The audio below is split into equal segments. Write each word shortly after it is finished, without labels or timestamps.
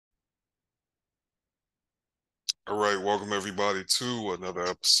All right, welcome everybody to another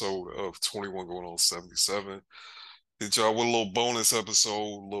episode of 21 going on 77. Hit y'all with a little bonus episode,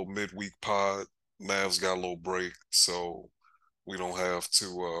 a little midweek pod. Mavs got a little break, so we don't have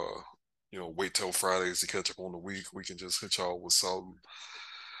to wait till Fridays to catch up on the week. We can just hit y'all with something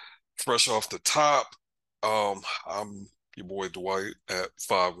fresh off the top. I'm your boy Dwight at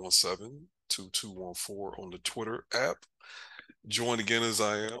 517-2214 on the Twitter app. Joined again as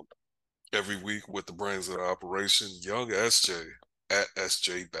I am every week with the brains of the operation, young SJ at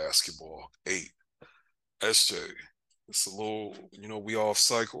SJ Basketball 8. SJ, it's a little, we off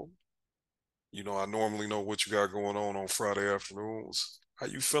cycle. I normally know what you got going on Friday afternoons. How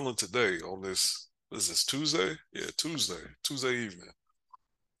you feeling today on this? Is this Tuesday? Yeah, Tuesday evening.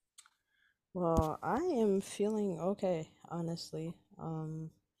 Well, I am feeling okay, honestly.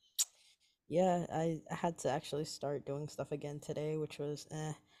 Yeah, I had to actually start doing stuff again today, which was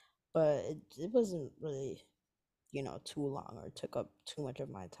but it wasn't really, too long or took up too much of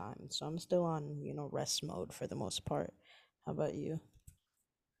my time. So I'm still on, rest mode for the most part. How about you?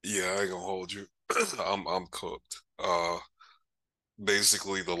 Yeah, I ain't gonna hold you. I'm cooked.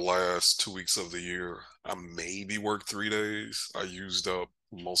 Basically the last 2 weeks of the year, I maybe worked 3 days. I used up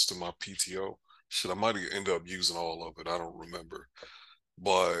most of my PTO. Shit, I might end up using all of it. I don't remember.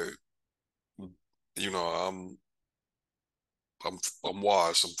 But you know, I'm I'm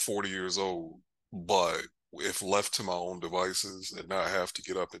washed. I'm 40 years old. But if left to my own devices and not have to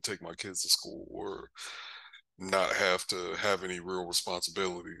get up and take my kids to school or not have to have any real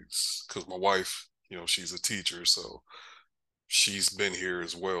responsibilities, because my wife, she's a teacher, so she's been here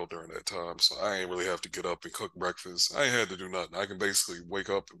as well during that time. So I ain't really have to get up and cook breakfast. I ain't had to do nothing. I can basically wake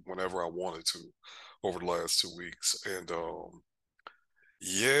up whenever I wanted to over the last 2 weeks. And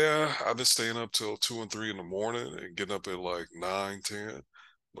yeah, I've been staying up till 2 and 3 in the morning and getting up at like 9, 10.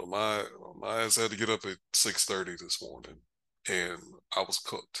 But my ass had to get up at 6:30 this morning, and I was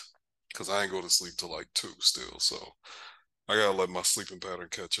cooked because I ain't go to sleep till like 2 still. So I gotta let my sleeping pattern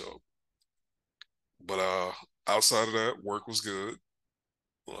catch up. But outside of that, work was good.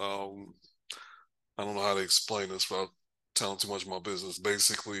 Um, I don't know how to explain this without telling too much of my business.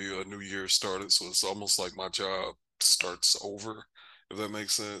 Basically, a new year started, so it's almost like my job starts over, if that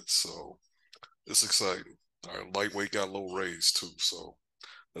makes sense. So it's exciting. Our lightweight got a little raise too, so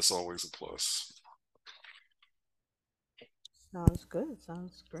that's always a plus. Sounds good.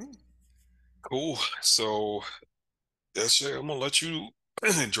 Sounds great. Cool. So SJ, I'm gonna let you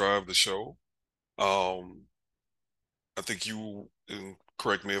drive the show. Um, I think you, and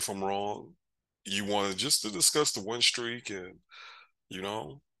correct me if I'm wrong, you wanted just to discuss the win streak and you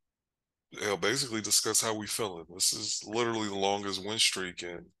know basically discuss how we feeling. This is literally the longest win streak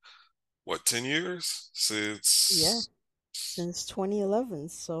in what, 10 years Yeah, since. since 2011.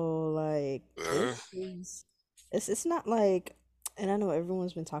 So like uh, this is it's not like, and I know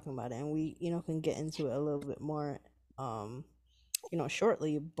everyone's been talking about it, and we can get into it a little bit more um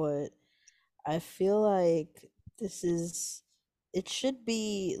shortly, but I feel like this is it should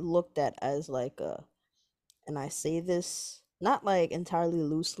be looked at as like a, and I say this not like entirely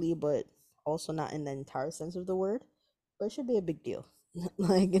loosely, but also not in the entire sense of the word, but it should be a big deal.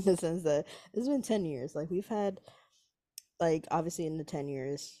 Like in the sense that it's been 10 years. Like we've had, like, obviously in the 10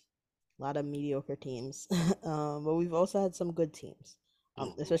 years, a lot of mediocre teams. But we've also had some good teams.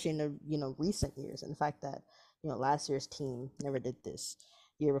 mhm. Especially in the recent years. And the fact that last year's team never did this,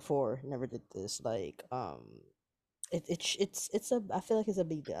 year before never did this. Like it's a, I feel like it's a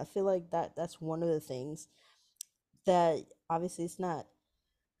big deal. I feel like that's one of the things that obviously it's not,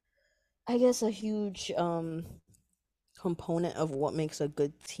 I guess, a huge component of what makes a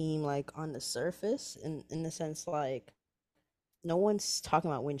good team, like on the surface, in the sense like no one's talking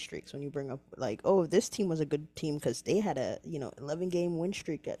about win streaks when you bring up like, oh, this team was a good team because they had a 11 game win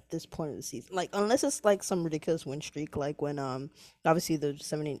streak at this point of the season, like unless it's like some ridiculous win streak like when obviously the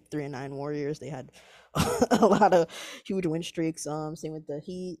 73-9 Warriors, they had a lot of huge win streaks. Same with the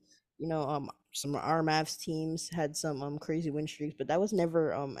Heat. Some of our Mavs teams had some crazy win streaks, but that was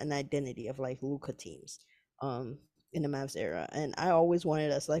never an identity of like Luca teams um in the Mavs era. And I always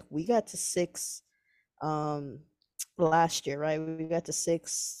wanted us, like, we got to six um last year, right? We got to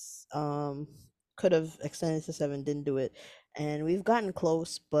six. Could have extended to seven, didn't do it, and we've gotten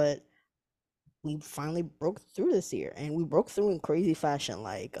close, but we finally broke through this year, and we broke through in crazy fashion.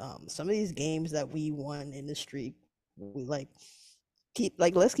 Like some of these games that we won in the streak, we like keep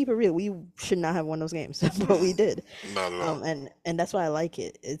like let's keep it real. We should not have won those games, but we did. Not at all. And that's why I like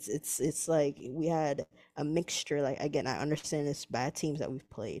it. It's like we had a mixture. Like, again, I understand it's bad teams that we've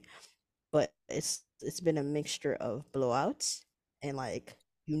played, but it's been a mixture of blowouts and like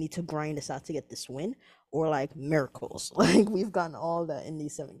you need to grind this out to get this win, or like miracles. Like we've gotten all that in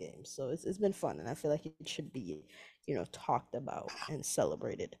these 7 games, so it's been fun, and I feel like it should be, talked about and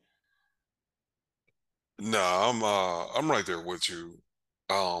celebrated. Nah, I'm right there with you.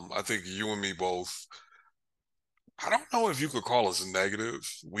 I think you and me both. I don't know if you could call us negative.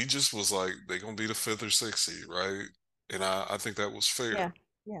 We just was like they gonna be the fifth or sixth seed, right? And I think that was fair. Yeah,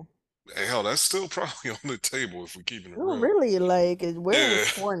 yeah. And hell, that's still probably on the table if we're keeping it No, real. really, like we're in Yeah,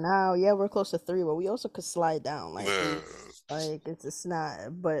 4 now. Yeah, we're close to 3, but we also could slide down. yeah. Like it's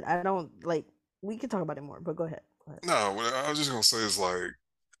not. But I don't like. We could talk about it more. But go ahead. Go ahead. No, what I was just gonna say is like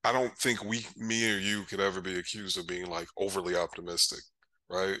I don't think me or you, could ever be accused of being like overly optimistic,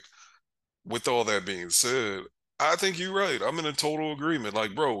 right? With all that being said, I think you're right. I'm in a total agreement.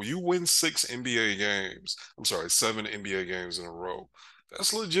 Like, bro, you win 6 NBA games. I'm sorry, 7 NBA games in a row.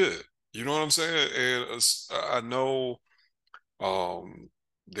 That's legit. You know what I'm saying? And I know um,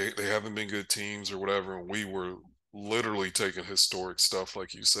 they haven't been good teams or whatever, and we were literally taking historic stuff,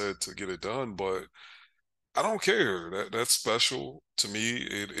 like you said, to get it done. But I don't care. That's special to me.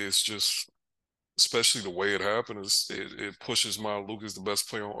 It is just, especially the way it happened, is it pushes my Luke is the best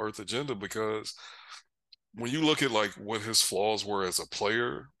player on earth agenda because when you look at like what his flaws were as a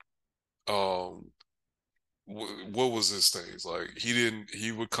player, um, what was his things? Like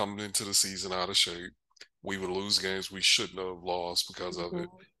he would come into the season out of shape. We would lose games we shouldn't have lost because of Mhm. it.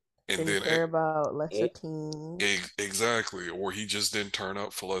 And Didn't then care about lesser oh, teams. exactly, or he just didn't turn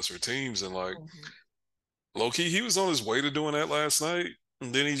up for lesser teams. And like Mhm. low key, he was on his way to doing that last night.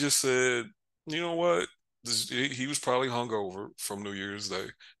 And then he just said, you know what? He was probably hungover from New Year's Day.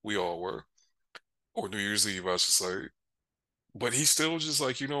 We all were, or New Year's Eve, I should say. But he's still just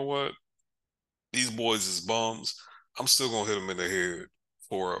like, you know what? These boys is bums. I'm still gonna hit them in the head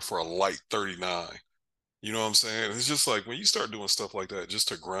for a light 39. You know what I'm saying? It's just like when you start doing stuff like that just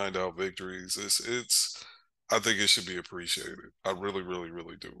to grind out victories, it's I think it should be appreciated. I really, really,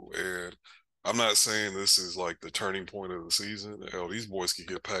 really do. And I'm not saying this is like the turning point of the season. Hell, these boys can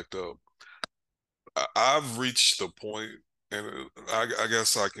get packed up. Have reached the point, and I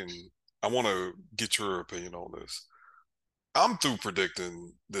guess I want to get your opinion on this. I'm through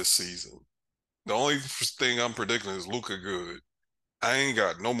predicting this season. The only thing I'm predicting is Luka good. I ain't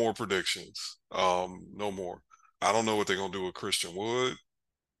got no more predictions. No more. I don't know what they're gonna do with Christian Wood.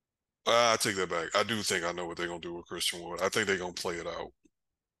 I take that back. I do think I know what they're gonna do with Christian Wood. I think they're gonna play it out.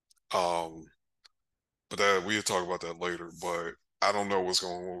 Um, but that we'll talk about that later. But I don't know what's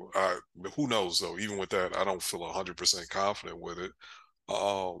going. Who knows though? Even with that, I don't feel 100% confident with it.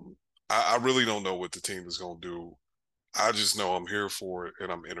 Um, I really don't know what the team is gonna do. I just know I'm here for it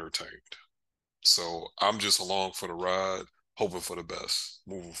and I'm entertained. So I'm just along for the ride, hoping for the best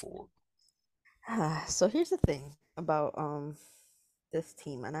moving forward. So here's the thing about this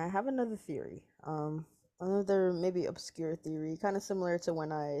team, and I have another theory. Another maybe obscure theory, kind of similar to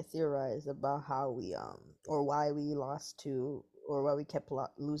when I theorized about how we or why we lost to, or why we kept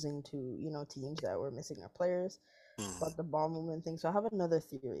losing to, teams that were missing our players, Mm. about the ball movement thing. So I have another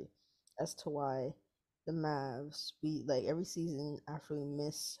theory as to why the Mavs, we like every season after we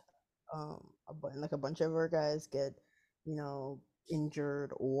miss like a bunch of our guys get, you know,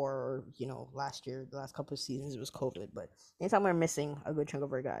 injured, or last year, the last couple of seasons, it was COVID. But anytime we're missing a good chunk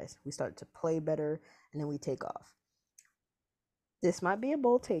of our guys, we start to play better, and then we take off. This might be a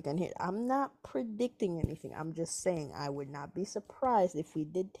bold take, and here I'm not predicting anything. I'm just saying I would not be surprised if we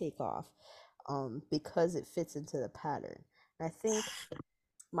did take off, because it fits into the pattern. And I think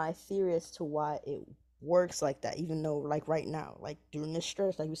my theory as to why it works like that, even though like right now, like during this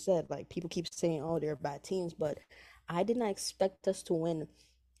stretch, like you said, like people keep saying, "Oh, they're bad teams," but I did not expect us to win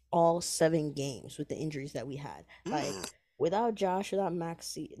all 7 games with the injuries that we had. Mm. Like without Josh, without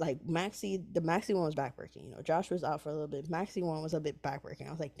Maxi, like the Maxi one was backbreaking. Josh was out for a little bit. Maxi one was a bit backbreaking.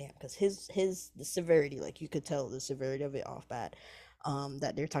 I was like, damn, because his the severity, like you could tell the severity of it off bat.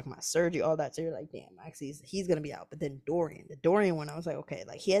 That they're talking about surgery, all that. So you're like, damn, Maxi's he's gonna be out. But then the Dorian one, I was like, okay,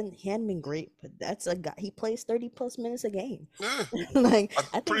 like he hadn't been great, but that's a guy. He plays 30+ minutes a game. Yeah, Like I'm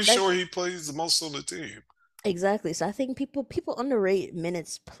I pretty think that sure he plays the most on the team. exactly. So I think people underrate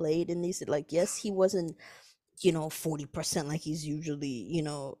minutes played in these. Like, yes, he wasn't 40% like he's usually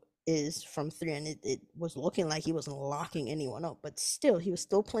is from three, and it was looking like he wasn't locking anyone up, but still he was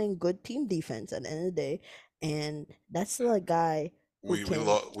still playing good team defense at the end of the day. And that's the guy who We can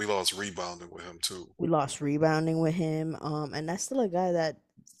we lost rebounding with him too. we lost rebounding with him. And that's still a guy that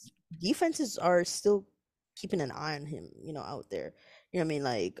defenses are still keeping an eye on him, out there. You know what I mean?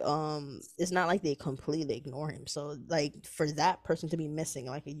 Like, it's not like they completely ignore him. So, like, for that person to be missing,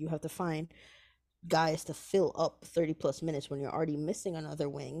 like, you have to find guys to fill up 30 plus minutes when you're already missing another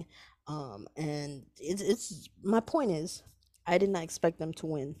wing. And it's my point is, I did not expect them to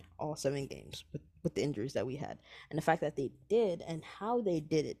win all 7 games with the injuries that we had. And the fact that they did and how they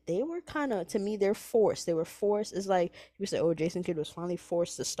did it, they were kind of, to me, they're forced. They were forced. It's like you say, oh, Jason Kidd was finally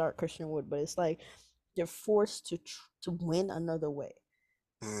forced to start Christian Wood, but it's like they're forced to win another way.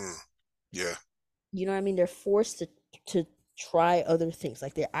 Mm, yeah. You know what I mean? They're forced to try other things.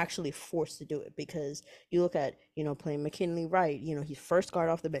 Like they're actually forced to do it because you look at, playing McKinley Wright, he's first guard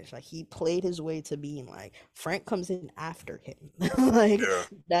off the bench. Like he played his way to being like Frank comes in after him. Like Yeah.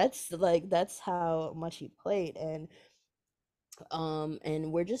 that's how much he played. And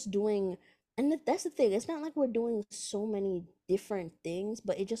we're just doing, and that's the thing, it's not like we're doing so many different things,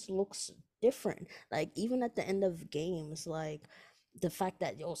 but it just looks different. Like even at the end of games, like the fact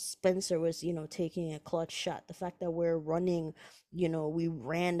that Spencer was taking a clutch shot, the fact that we're running, we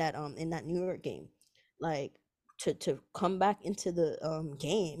ran that in that New York game, like to come back into the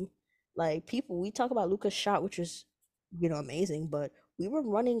game. Like people, we talk about Luka's shot, which was amazing, but we were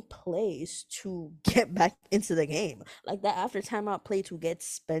running plays to get back into the game. Like that after timeout play to get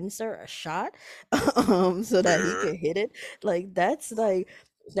Spencer a shot, so that he Yeah. could hit it. Like that's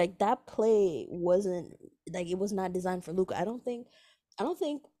like that play wasn't, like, it was not designed for Luka. I don't think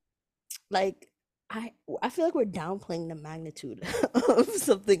like I feel like we're downplaying the magnitude of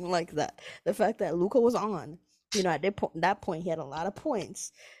something like that. The fact that Luka was on, at that point he had a lot of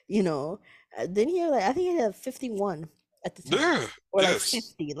points. Then he had, like, I think he had 51 at the time, Yeah. or like Yes.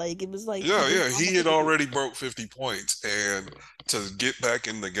 50. Like it was like he Yeah, was yeah. on the He had 50. already broke 50 points. And to get back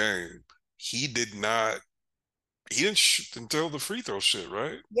in the game, he did not he didn't shoot until the free throw shit,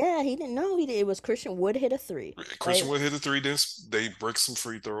 right? Yeah, he didn't know he did. It was Christian Wood hit a three. Christian Right? Wood hit a three, then they break some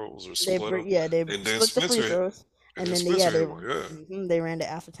free throws or split them, They and then split the free Spencer hit, throws, and and then then Spencer hit one. Yeah, they ran the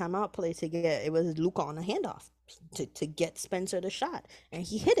after timeout play to get, it was Luca on a handoff to get Spencer the shot, and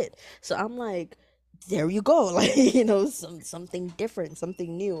he hit it. So I'm like, there you go, like something different,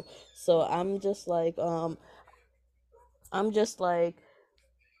 something new. So I'm just like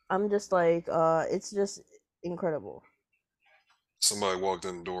it's just incredible. somebody walked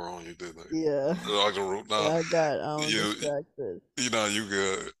in the door on you, didn't Yeah, they? Like a room. Nah, yeah, I got you, distracted. you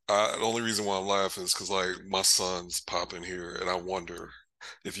good. The only reason why I'm laughing is because like my son's popping here, and I wonder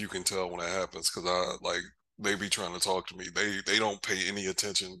if you can tell when it happens because I like they be trying to talk to me. They don't pay any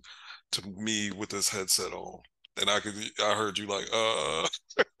attention to me with this headset on. And I heard you like, I'm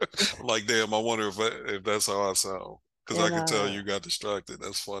like, damn, I wonder if that's how I sound. Because I And could tell you got distracted.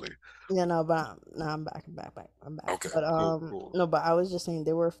 That's funny. yeah, no, but no, I'm back. Okay, But cool, cool. no, but I was just saying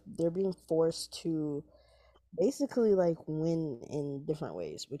they're being forced to basically like win in different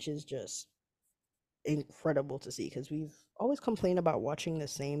ways, which is just incredible to see because we've always complained about watching the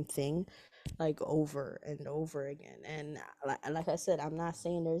same thing like over and over again. And like I said, I'm not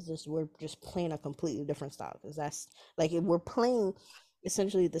saying we're just playing a completely different style, because that's like, if we're playing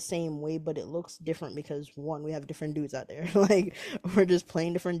essentially the same way, but it looks different because one, we have different dudes out there. Like we're just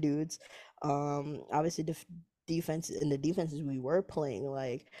playing different dudes. Obviously defense, in the defenses we were playing,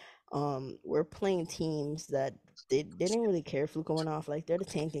 like we're playing teams that they didn't really care if Luka went off. Like they're the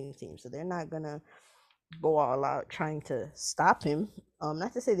tanking team, so they're not gonna go all out trying to stop him.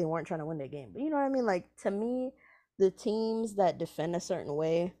 Not to say they weren't trying to win the game, but you know what I mean. Like to me, the teams that defend a certain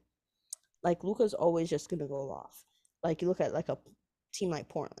way, like Luca's always just gonna go off. Like you look at like a team like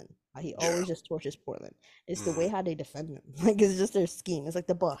Portland, he Yeah. always just torches Portland. It's the way Mm, how they defend him. Like it's just their scheme. It's like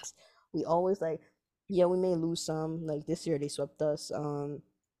the Bucks. We always like, yeah, we may lose some. Like this year they swept us.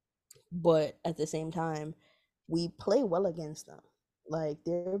 But at the same time, we play well against them. Like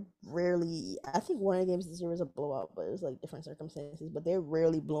they're rarely. I think one of the games this year was a blowout, but it was like different circumstances. But they're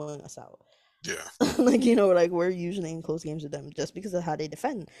rarely blowing us out. yeah. Like like we're usually in close games with them just because of how they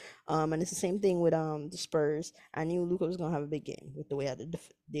defend. And it's the same thing with the Spurs. I knew Luka was gonna have a big game with the way how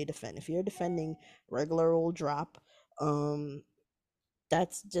they defend. If you're defending regular old drop, um,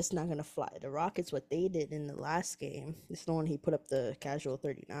 that's just not gonna fly. The Rockets, what they did in the last game, it's the one he put up the casual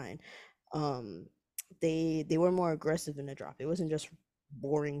 39. Um, they were more aggressive in the drop. It wasn't just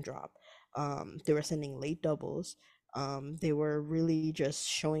boring drop. They were sending late doubles. They were really just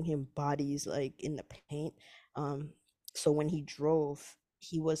showing him bodies like in the paint. Um, so when he drove,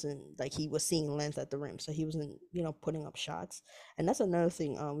 he wasn't like, he was seeing length at the rim, so he wasn't putting up shots. And that's another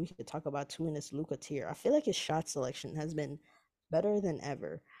thing we could talk about too in this Luka tier. I feel like his shot selection has been better than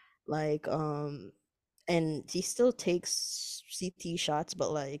ever. Like and he still takes CT shots,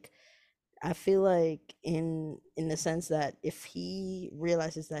 but like I feel like in the sense that if he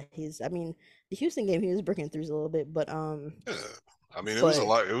realizes that I mean, the Houston game he was breaking threes a little bit, Yeah. I mean, it was a but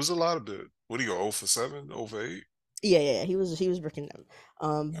lot. It was a lot of it. What do you go 0 for 7, 0 for 8? Yeah, yeah, yeah, he was breaking them.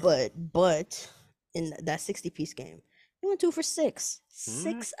 Yeah. But in that 60-piece game, he went 2 for 6.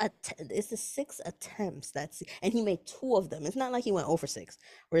 Hmm? It's the 6 attempts and he made 2 of them. It's not like he went 0 for 6,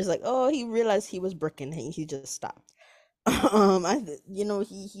 where it's like, oh, he realized he was bricking and he just stopped.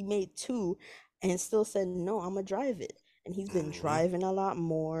 He made 2 and still said, no, I'm gonna drive it. And he's been Hmm. driving a lot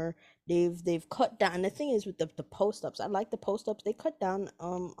more. They've cut down. And the thing is with the post ups, I like the post ups. They cut down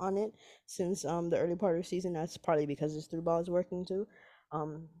on it since the early part of the season. That's probably because his through ball is working too.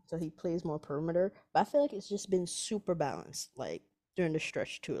 So he plays more perimeter. But I feel like it's just been super balanced, like during the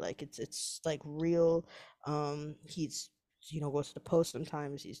stretch too. Like it's like real. He's goes to the post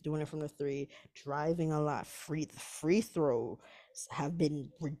sometimes. He's doing it from the three, driving a lot. Free throw have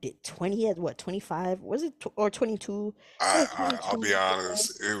been 20. He had what, 25? Was it or 22? I, Like I'll 22. be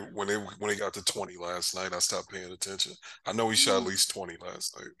honest. When he got to 20 last night, I stopped paying attention. I know he shot at Yeah. least 20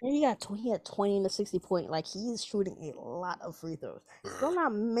 last night. And he had 20 in the 60 point. Like he's shooting a lot of free throws. Yeah. Still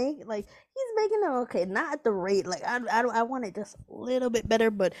not make like he's making them okay, not at the rate. Like I want it just a little bit better,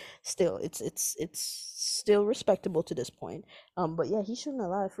 but still it's still respectable to this point. But yeah, he's shooting a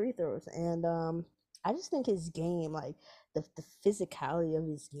lot of free throws. And I just think his game, like the physicality of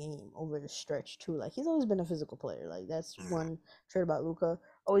his game over the stretch too. Like he's always been a physical player. Like that's Mm. one trait about Luca.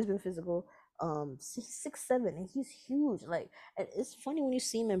 Always been physical. 6'7" and he's huge. Like and it's funny when you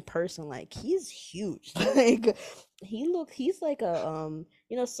see him in person, like he's huge. Like he's like a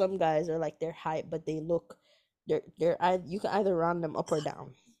some guys are like they're height, but they look you can either round them up or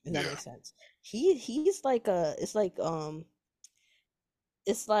down, if that Yeah. makes sense. He's like a it's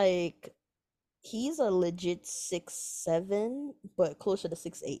like he's a legit 6'7", but closer to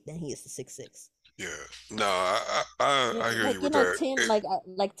 6'8" than he is to 6'6". Yeah. No, I hear Like you with that. Tim, like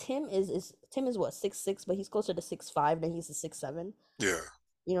Tim is what, 6'6", but he's closer to 6'5" than he's to 6'7". Yeah.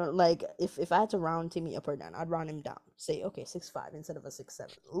 Like if I had to round Timmy up or down, I'd round him down. Say okay, 6'5" instead of a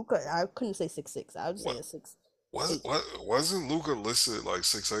 6'7". Luca, I couldn't say 6'6". I would say What a 6'8". wasn't Luca listed like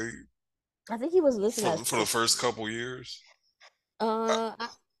 6'8" I think he was listening for at the first 6'8". couple years? Uh, Uh, I,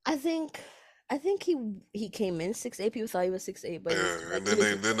 I think he came in 6'8". People thought he was 6'8", but his yeah, like and his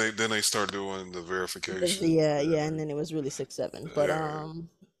then they start doing the verification. yeah, yeah, and then it was really 6'7". But Yeah.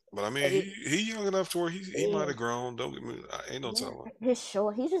 But I mean, it, he young enough to where he might yeah, have grown. Don't get me. I ain't no yeah, telling. his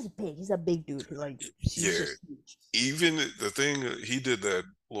shoulder, he's just big. He's a big dude. Like he's Yeah. just huge. Even the thing he did that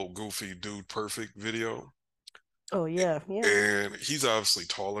little goofy dude perfect video, Oh yeah, yeah. and he's obviously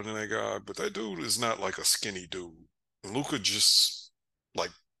taller than that guy, but that dude is not like a skinny dude. Luca just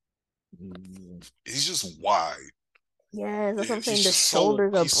like he's just wide. Yeah, that's what I'm saying. He's The just so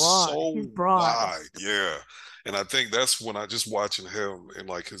shoulders are he's broad. so He's broad. wide, yeah. And I think that's when I just watching him and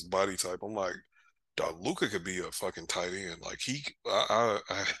like his body type, I'm like, dog, Luca could be a fucking tight end. Like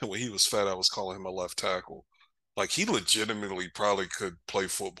when he was fat, I was calling him a left tackle. Like he legitimately probably could play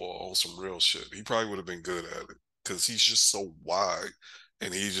football on some real shit. He probably would have been good at it because he's just so wide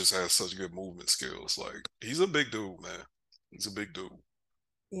and he just has such good movement skills. Like he's a big dude, man. He's a big dude.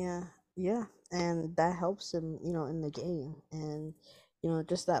 Yeah, yeah, and that helps him, in the game. And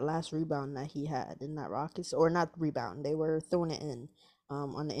just that last rebound that he had in that Rockets, or not rebound, they were throwing it in,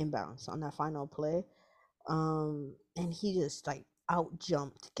 on the inbounds on that final play. And he just like out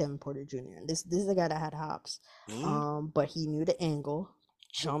jumped Kevin Porter Jr. And this is a guy that had hops, Mm-hmm. but he knew the angle,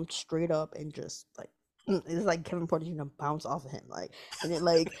 jumped straight up, and just like it's like Kevin Porter Jr. bounced off of him, like, and it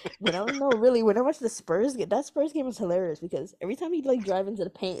like when I no really when I watched the Spurs game, that Spurs game was hilarious because every time he like drive into the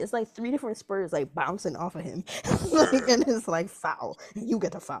paint, it's like 3 different Spurs like bouncing off of him, like, Yeah. and it's like foul. You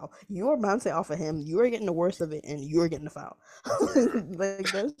get the foul. You are bouncing off of him. You are getting the worst of it, and you are getting the foul. Yeah.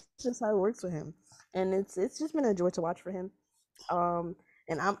 Like that's just how it works with him, and it's just been a joy to watch for him. Um,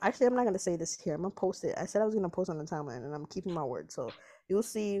 and I'm not gonna say this here. I'm gonna post it. I said I was gonna post on the timeline, and I'm keeping my word. So you'll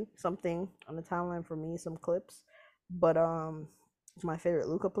see something on the timeline for me, some clips. But it's my favorite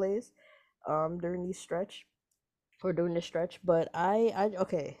Luca plays during these stretch or during this stretch. But I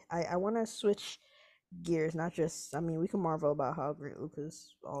want to switch gears. Not just, I mean, we can marvel about how great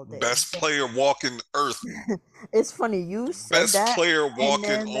Luca's all day. Best player walking earth. It's funny you said Best that, player and walking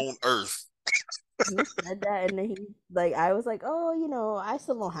then on earth. you said that, and then he like I was like, oh, I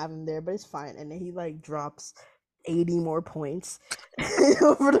still don't have him there, but it's fine. And then he like drops 80 more points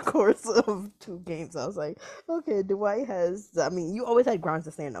over the course of 2 games. I was like, okay, Dwight has. I mean, you always had grounds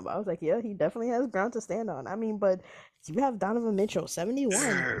to stand on. But I was like, yeah, he definitely has ground to stand on. I mean, but you have Donovan Mitchell,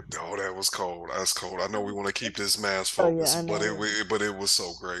 71. Yeah, oh, that was cold. That's cold. I know we want to keep this mass Oh yeah, I focused, but know. it was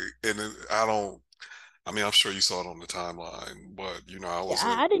so great. And I don't. I mean, I'm sure you saw it on the timeline, but I Yeah,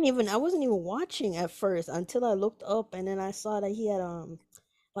 wasn't. I wasn't even watching at first until I looked up and then I saw that he had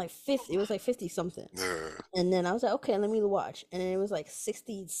like 50. It was like 50 something. Yeah. And then I was like, okay, let me watch. And then it was like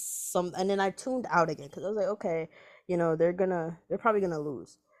 60 some. And then I tuned out again because I was like, okay, they're probably gonna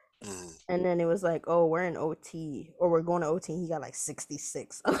lose. Mm. And then it was like, oh, we're in OT or we're going to OT. And he got like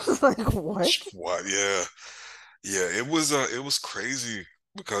 66. I was like, what? What? Yeah. Yeah. It was crazy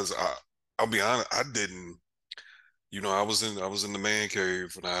because I'll be honest, I didn't, I was in the man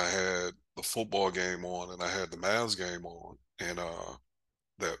cave and I had the football game on and I had the Mavs game on. And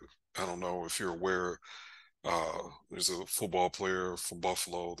that I don't know if you're aware, there's a football player from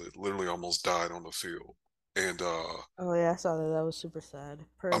Buffalo that literally almost died on the field. And Oh yeah, I saw that. That was super sad.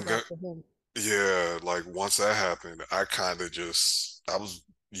 I'm Prayers got out to him. yeah, like once that happened, I was,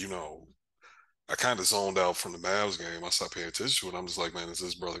 I kind of zoned out from the Mavs game. I stopped paying attention to it. I'm just like, man, is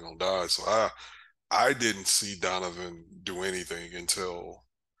this brother gonna die? So I didn't see Donovan do anything until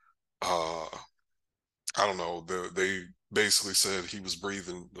I don't know. They basically said he was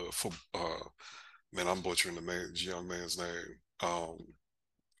breathing the foot. Man, I'm butchering the young man's name.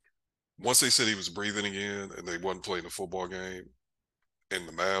 Once they said he was breathing again and they wasn't playing the football game and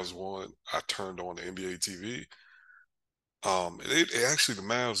the Mavs won, I turned on the NBA TV. It actually the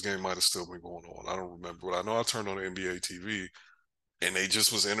Mavs game might have still been going on. I don't remember, but I know I turned on the NBA TV and they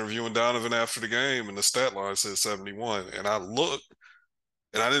just was interviewing Donovan after the game, and the stat line said 71, and I looked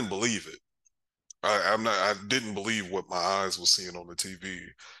and I didn't believe it. I didn't believe what my eyes were seeing on the TV.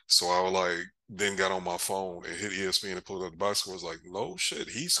 So I was like, then got on my phone and hit ESPN and pulled up the box score. I was like, no shit,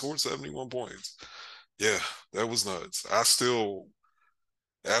 he scored 71 points. Yeah, that was nuts. I still,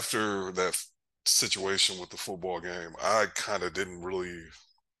 after that situation with the football game, I kind of didn't really,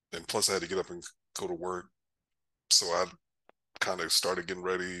 and plus I had to get up and go to work. So I kind of started getting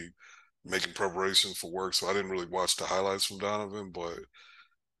ready, making preparation for work. So I didn't really watch the highlights from Donovan, but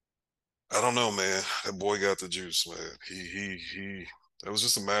I don't know, man. That boy got the juice, man. He. That was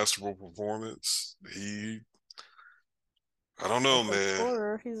just a masterful performance. I don't know, Special man.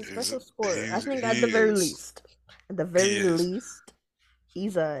 scorer. He's a He's special scorer. I think he is at the he very is. least,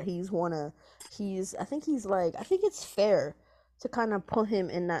 he's one of he's I think it's fair to kind of put him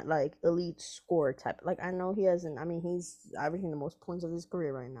in that like elite scorer type. Like I know he hasn't. I mean, he's averaging the most points of his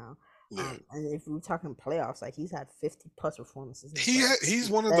career right now. Yeah, And if we're talking playoffs, like he's had 50 plus performances in the playoffs, he's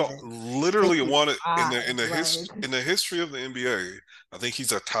one of the 57, literally one of, 55. Like in the history of the NBA. I think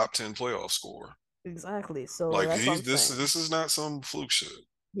he's a top 10 playoff scorer. exactly. So Like that's what I'm he's saying. this is not some fluke shit.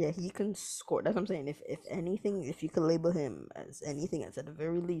 Yeah, he can score. That's what I'm saying. If anything, if you could label him as anything else, at the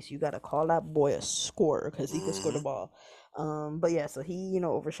very least, you gotta call that boy a scorer because he could score the Hmm. ball. But yeah, so he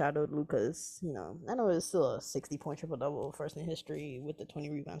overshadowed Lucas. I know it's still a 60 point triple double, first in history with the 20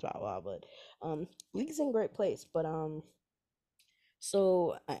 rebounds, blah blah. But league's in great place. But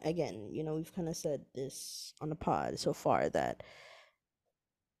so again, we've kind of said this on the pod so far that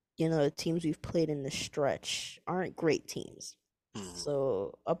the teams we've played in the stretch aren't great teams. Hmm.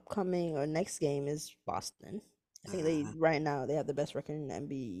 So upcoming or next game is Boston. I think they Hmm. right now they have the best record in the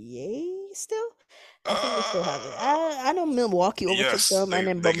NBA still. I think they still have it. Uh, I know Milwaukee overtook yes, them, and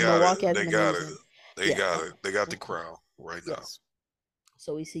then they but got it. Milwaukee has They been got it. amazing. They Yeah. got it. They got the Okay. crown right now. Yes.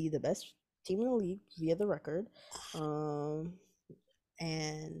 So we see the best team in the league via the record, um,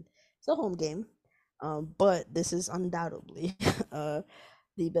 and it's a home game. But this is undoubtedly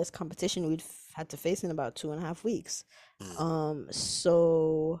the best competition we've had to face in about 2.5 weeks. Hmm.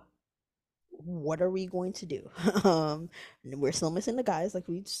 So what are we going to do? We're still missing the guys, like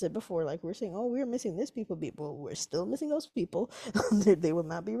we said before. Like we're saying, oh, we're missing this people. We're still missing those people. They will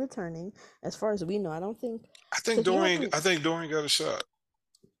not be returning, as far as we know. I don't think because you have to I think Dorian got a shot.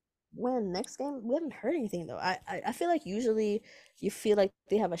 win next game. We haven't heard anything though. I feel like usually you feel like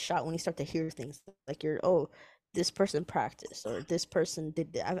they have a shot when you start to hear things like this person practiced or this person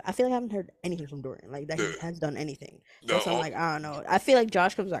did that. I feel like I haven't heard anything from Dorian like that Yeah. he has done anything. No, That's why I'm like I don't know. I feel like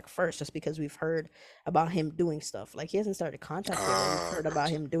Josh comes back first just because we've heard about him doing stuff. Like he hasn't started contract yet, but we've heard about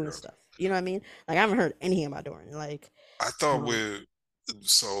gotcha. him doing Gotcha. stuff. You know what I mean? Like I haven't heard anything about Dorian. Like I thought um with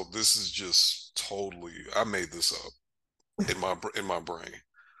so this is just totally I made this up in my brain.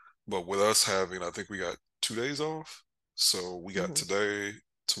 But with us having, I think we got 2 days off. So we got mhm, today,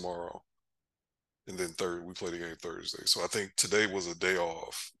 tomorrow, and then third we play the game Thursday. So I think today was a day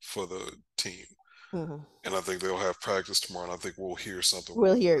off for the team. mhm. And I think they'll have practice tomorrow. And I think we'll hear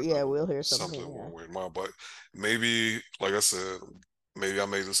We'll hear something something. Yeah. when we're in my. But maybe, like I said, maybe I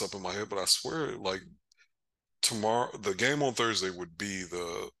made this up in my head, but I swear, like tomorrow, the game on Thursday would be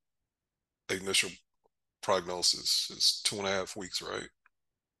the initial prognosis. It's 2.5 weeks, right?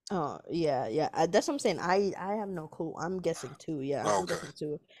 Oh yeah, yeah. That's what I'm saying. I have no clue. I'm guessing too. Yeah, I'm Okay. guessing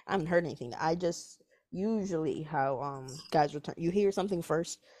too. I haven't heard anything. I just usually how guys return. You hear something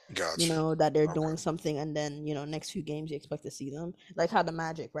first, Gotcha. that they're Okay. doing something, and then next few games you expect to see them. Like how the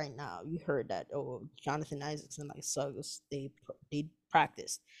Magic right now, you heard that Jonathan Isaacs and like Suggs they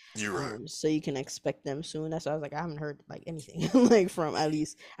practiced, You're right. so you can expect them soon. That's why I was like I haven't heard like anything like from at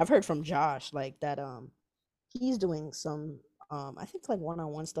least I've heard from Josh like that he's doing some I think like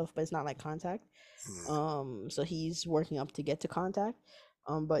one-on-one stuff, but it's not like contact. Hmm. So he's working up to get to contact.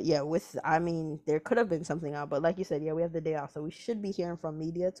 But yeah, with I mean, there could have been something out, but like you said, yeah, we have the day off, so we should be hearing from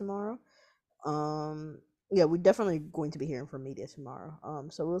media tomorrow. Um, yeah, we're definitely going to be hearing from media tomorrow.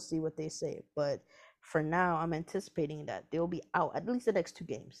 So we'll see what they say. But for now, I'm anticipating that they'll be out at least the next two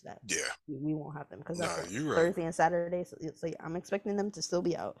games. That Yeah. we won't have them because that's Nah, what you're right. Thursday and Saturday. So yeah, I'm expecting them to still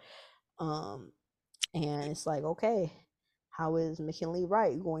be out. Um, and it's like, okay, how is McKinley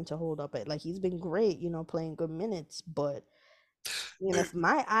Wright going to hold up it? Like he's been great, playing good minutes, but They, if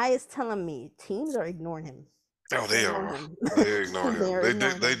my eye is telling me teams are ignoring him. oh, They're they ignoring are. him. They ignore him. They're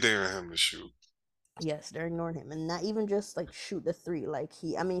ignoring They him. daring him to shoot. Yes, they're ignoring him. And not even just like shoot the three. Like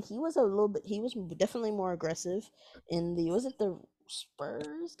I mean, he was a little bit he was definitely more aggressive in the was it the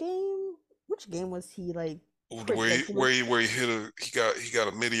Spurs game? Which game was he like pretty like he was Where he hit he got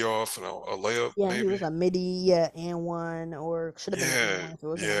a midi off and a layup yeah, he maybe. was a midi, yeah, and one, or should have been an and Yeah, one if it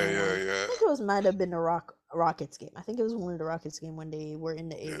wasn't an yeah, and yeah, one. yeah, I think it was might have been the Rockets game. I think it was one of the Rockets game when they were in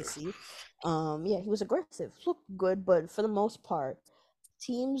the yeah. AAC. Yeah, he was aggressive, looked good, but for the most part,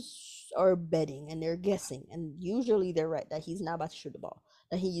 teams are betting and they're guessing, and usually they're right that he's not about to shoot the ball,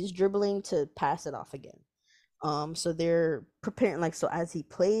 that he's dribbling to pass it off again. So they're preparing like so as he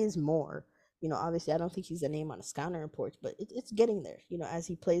plays more. Obviously, I don't think he's a name on the scouting reports, but it's getting there. As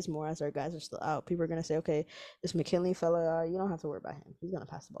he plays more, as our guys are still out, people are gonna say, okay, this McKinley fella, you don't have to worry about him. He's gonna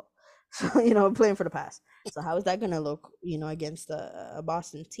pass the ball. So playing for the pass. So how is that gonna look? Against a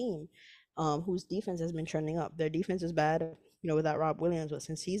Boston team, whose defense has been trending up. Their defense is bad, without Rob Williams, but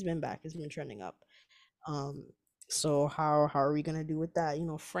since he's been back, it's been trending up. Um, so how are we gonna do with that?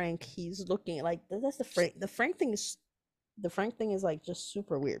 Frank, he's looking like that's the Frank thing is like just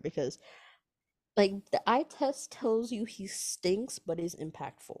super weird because like the eye test tells you he stinks but is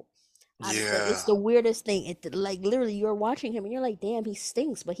impactful. It's Yeah, the weirdest thing. It like literally you're watching him and you're like, damn, he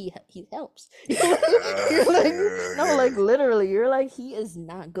stinks, but he helps. yeah, You're like, yeah, no, yeah, like literally, you're like, he is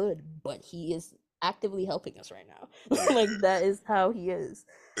not good, but he is actively helping us right now. yeah. Like that is how he is.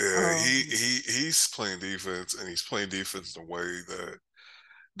 Yeah, Um, he's playing defense, and he's playing defense in a way that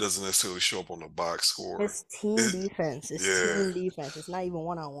doesn't necessarily show up on the box score. It's team It, defense. It's yeah, team defense. It's not even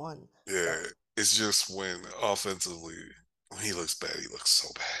one on one. yeah. Like, It's just when offensively when he looks bad, he looks so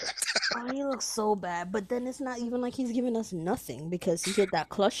bad. oh, he looks so bad. But then it's not even like he's giving us nothing because he hit that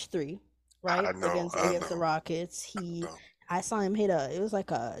clutch three, right? I Against the know, Rockets. I know. I saw him hit it was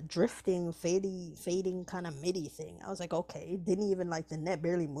like a drifting, fading kind of midi thing. I was like, okay, it didn't even like the net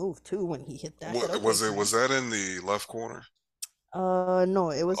barely moved too when he hit that. I said, okay, Was Frank. that in the left corner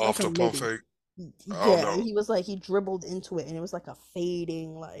No, it was like off a the pump midi. fake? Oh Yeah, no. he was like he dribbled into it and it was like a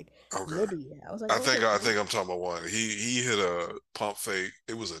fading like Okay. midi. I was like, okay, I Frank. think I'm talking about one. He hit a pump fake.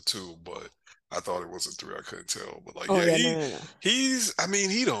 It was a two, but I thought it was a three. I couldn't tell. But like Oh yeah, yeah, no, no, no. he's I mean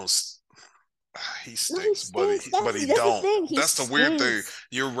he don't he No, he stinks, stinks. but he That's the don't. thing. He That's the weird thing. stinks.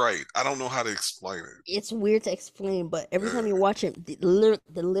 You're right. I don't know how to explain it. It's weird to explain, but every time you Uh, watch him, the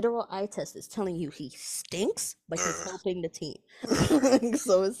literal eye test is telling you he stinks, but he's uh, helping the team. uh.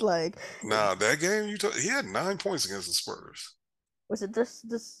 So it's like, Nah, that game he had 9 points against the Spurs. was it this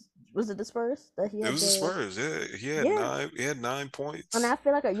was it the Spurs that he It had was the the Spurs. Yeah, yeah? He had nine And points. I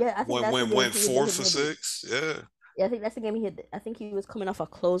feel like yeah, I think that's the game Went he hit the 4 for humidity. 6. Yeah, Yeah, I think that's the game he hit. I think he was coming off a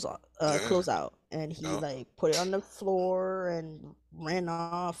yeah, closeout, and he yeah. like put it on the floor and ran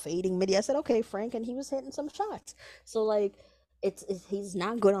off, fading midi. I said, okay, Frank, and he was hitting some shots. So like, he's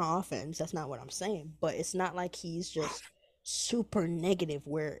not good on offense. That's not what I'm saying, but it's not like he's just super negative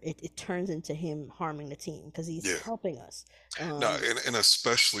where it turns into him harming the team because he's Yeah. helping us. No, and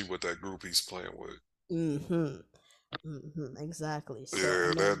especially with that group he's playing with. Mm-hmm, exactly. So Yeah,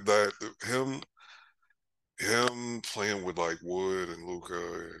 and then him playing with like Wood and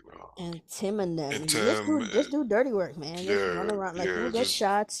Luca and Tim and them, and you just Tim. do dirty work, man. Just Yeah, run around like yeah,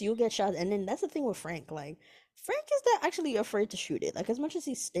 just you'll get shots, and then that's the thing with Frank. Like Frank is that actually afraid to shoot it. Like as much as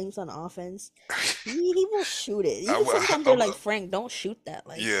he stinks on offense, he will shoot it. Even sometimes they're like, Frank, don't shoot that.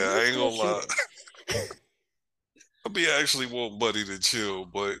 Like he yeah, will I ain't still gonna shoot lie. it. I'll be actually want Buddy to chill,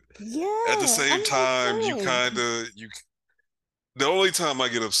 but at the Yeah, same I'm like time, Frank. you. The only time I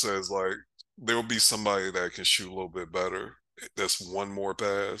get upset is like there will be somebody that can shoot a little bit better. That's one more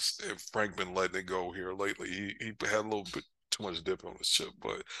pass. If Frank been letting it go here lately, he had a little bit. too much dip on his chip.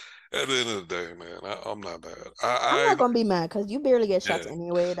 But at the end of the day, man, I'm not mad. I'm I not gonna be mad because you barely get shots yeah,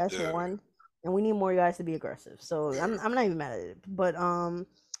 anyway. That's yeah, one, and we need more guys to be aggressive. So yeah. I'm not even mad at it. But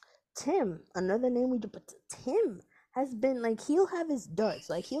Tim, another name we do, but Tim has been like he'll have his duds,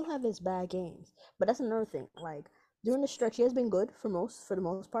 like he'll have his bad games. But that's another thing. Like during the stretch, he has been good for the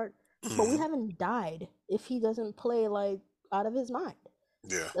most part. But we Hmm. haven't died if he doesn't play like out of his mind.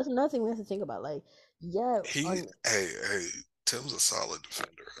 Yeah. That's another thing we have to think about. Like, yeah, Hey, Tim's a solid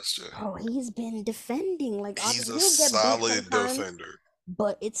defender, SJ. bro, he's been defending. Like, He's a he'll get beat solid sometimes, defender.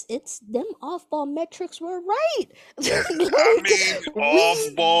 but it's them off ball metrics were right. I Like mean,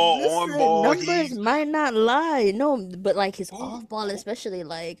 off we ball, on listen, ball, numbers might not lie. No, but like his who, off ball, who, especially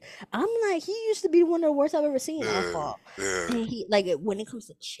like I'm like he used to be one of the worst I've ever seen off yeah, ball. yeah, And he like when it comes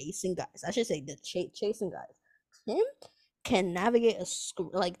to chasing guys, I should say the chasing guys. Him can navigate a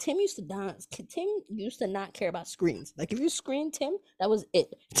like Tim used to dance. Tim used to not care about screens. Like if you screen Tim, that was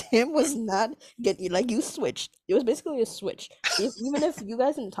it. Tim was not get like you switched. It was basically a switch. Even if you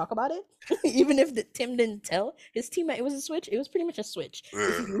guys didn't talk about it, even if Tim didn't tell his teammate it was a switch, it was pretty much a switch.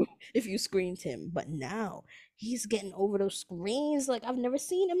 yeah, If you screened him, but now he's getting over those screens like I've never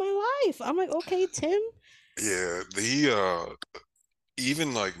seen in my life. I'm like, okay, Tim. yeah. The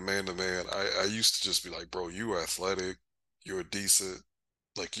even like man to man, I used to just be like, bro, you athletic, you're decent.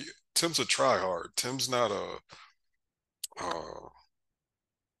 Like Tim's a try hard. Tim's not uh,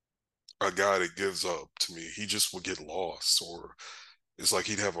 a guy that gives up to me. He just would get lost, or it's like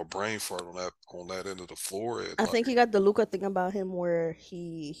he'd have a brain fart on that end of the floor, and I like think he got the Luca thing about him where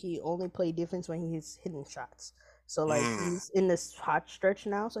he only play defense when he's hitting shots. So like mm, he's in this hot stretch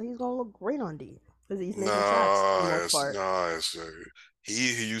now, so he's gonna look great on D because he's making shots for the nah, most part. it's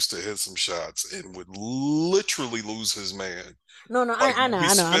he used to hit some shots and would literally lose his man, No, no, like I be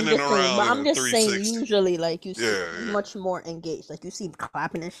know. I'm spinning just saying, but around in I'm a just saying. 360. Usually, like you see, Yeah, he's yeah, much more engaged. Like you see him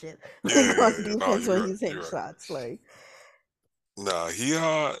clapping and shit, yeah, like on yeah, yeah. No, defense you're when right. he's hitting You're right. shots. Like, Nah,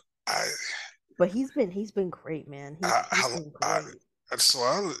 I, but he's been great, man. He's I, been I, great. so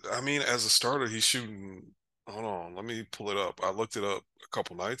I mean, as a starter, he's shooting. Hold on, let me pull it up. I looked it up a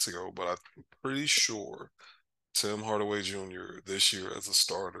couple nights ago, but I'm pretty sure Tim Hardaway Jr. this year as a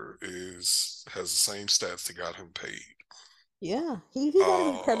starter is has the same stats that got him paid. Yeah, he got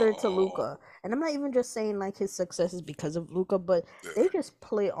him tethered to Uh, Luca, and I'm not even just saying like his success is because of Luca, but yeah, they just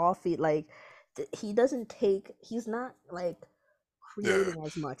play off it. Like he doesn't take, he's not like yeah. creating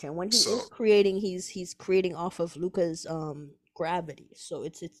as much, and when he So is creating, he's creating off of Luca's gravity, so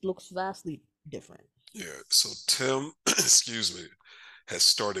it looks vastly different. yeah, so Tim, excuse me, has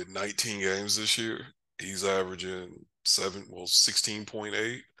started 19 games this year. He's averaging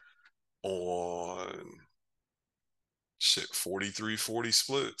 16.8 on shit 43-40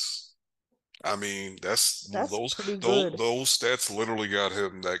 splits. I mean, that's That's those pretty those good. those stats literally got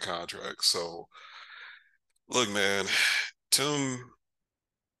him that contract. So look, man, Tim,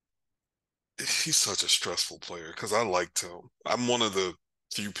 he's such a stressful player because I liked him. I'm one of the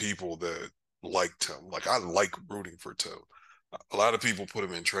few people that liked him. Like I like rooting for Tim. A lot of people put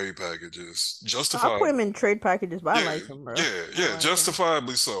him in trade packages, I put justified. him in trade packages, but I Yeah, like him, bro. I yeah, like him.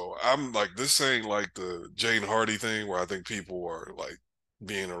 justifiably so. I'm like, this ain't like the Jane Hardy thing where I think people are like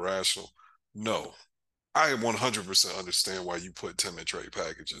being irrational. No, I 100% understand why you put Tim in trade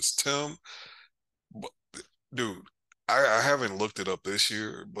packages. Tim, dude, I haven't looked it up this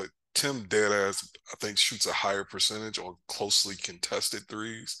year, but Tim Deadass, I think, shoots a higher percentage on closely contested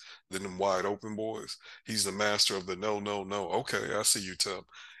threes than them wide open boys. He's the master of the no, no, no. Okay, I see you, Tim.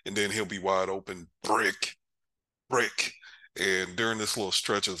 And then he'll be wide open, brick. And during this little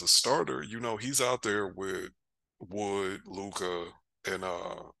stretch as a starter, he's out there with Wood, Luca, and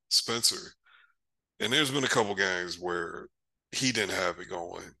Spencer. And there's been a couple games where he didn't have it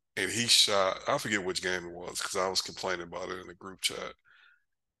going. And he shot, I forget which game it was because I was complaining about it in the group chat.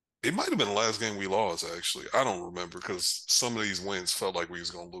 It might have been the last game we lost, actually. I don't remember because some of these wins felt like we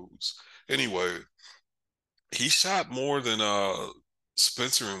was gonna lose. Anyway, he shot more than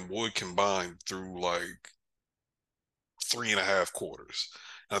Spencer and Wood combined through like 3.5 quarters.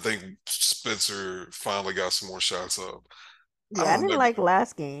 I think Spencer finally got some more shots up. I Yeah, I don't didn't remember. like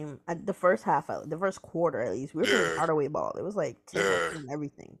last game. The first half, the first quarter at least, we were playing Yeah, Hardaway ball. It was like Tim was yeah, doing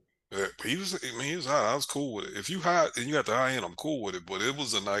everything. yeah. But I mean, he was hot. I was cool with it. If you hot and you got the high end, I'm cool with it. But it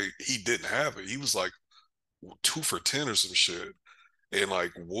was a night he didn't have it. He was like 2 for 10 or some shit. And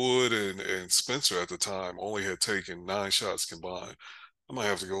like Wood and Spencer at the time only had taken 9 shots combined. I might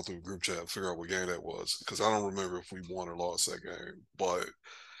have to go through the group chat and figure out what game that was because I don't remember if we won or lost that game. But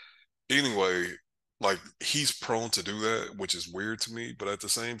anyway, like he's prone to do that, which is weird to me. But at the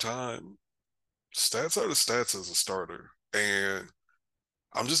same time, stats are the stats as a starter. And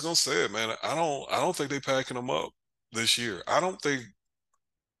I'm just gonna say it, man. I don't think they packing them up this year. I don't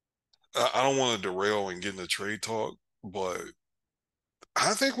want to derail and get into trade talk, but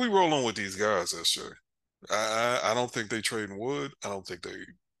I think we rolling with these guys, SJ. I don't think they trading Wood. I don't think they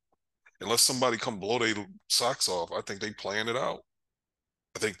unless somebody come blow their socks off. I think they plan it out.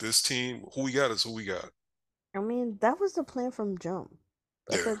 I think this team, who we got is who we got. I mean, that was the plan from jump.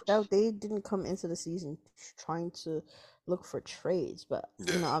 I Yeah, feel like that they didn't come into the season trying to look for trades, but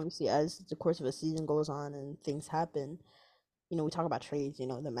yeah, obviously as the course of a season goes on and things happen, we talk about trades. The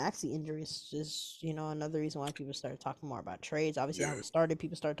Maxi injury is just another reason why people started talking more about trades. Obviously, how yeah. it started,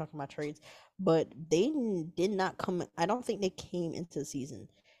 people started talking about trades, but they did not come. I don't think they came into the season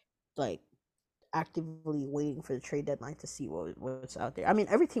like actively waiting for the trade deadline to see what's out there. I mean,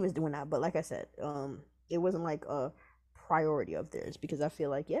 every team is doing that, but like I said, it wasn't like a priority of theirs because I feel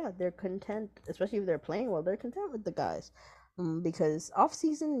like they're content, especially if they're playing well, they're content with the guys, because off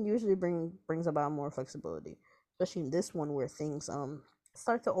season usually brings about more flexibility, especially in this one where things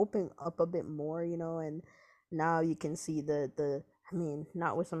start to open up a bit more, and now you can see the. I mean,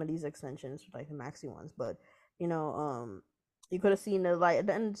 not with some of these extensions like the maxi ones, but you know you could have seen the light at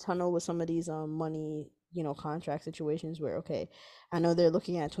the end of the tunnel with some of these money contract situations where okay, I know they're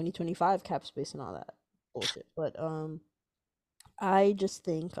looking at 2025 cap space and all that bullshit, but I just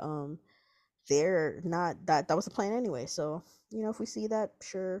think they're not that was the plan anyway. So if we see that,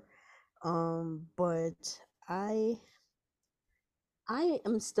 sure. But I I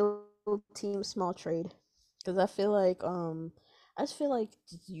am still team small trade because I just feel like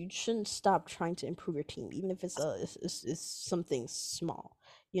you shouldn't stop trying to improve your team, even if it's something small.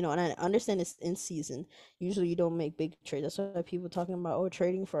 And I understand it's in season. Usually, you don't make big trades. That's why people talking about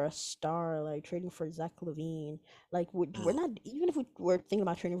trading for a star, like trading for Zach Levine. Like we're Mm, not even if we were thinking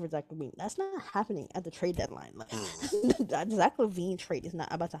about trading for Zach Levine, that's not happening at the trade deadline. Like mm, that Zach Levine trade is not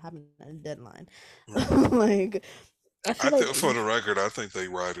about to happen at the deadline. mm. Like I feel like For the record, I think they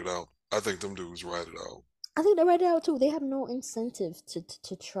ride it out. I think them dudes ride it out. I think they're right out too. They have no incentive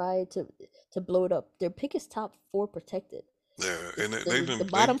to try to blow it up. Their pick is top four protected. Yeah, The, and they've the, the been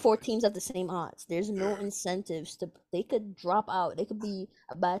they bottom four teams have the same odds. There's no yeah. incentives to. They could drop out. They could be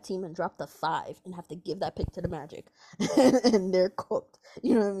a bad team and drop the 5 and have to give that pick to the Magic, and they're cooked.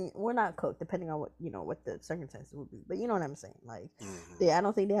 You know what I mean? We're not cooked, depending on what the circumstances would be. But you know what I'm saying? Like, Hmm. I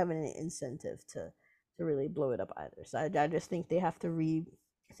don't think they have any incentive to really blow it up either. So I just think they have to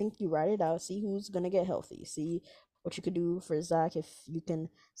I think you write it out, see who's gonna get healthy, see what you could do for Zach if you can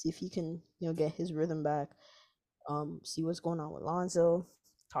see if he can get his rhythm back, see what's going on with Lonzo.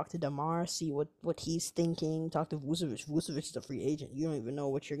 Talk to Demar, see what he's thinking. Talk to Vucevic. Vucevic is a free agent. You don't even know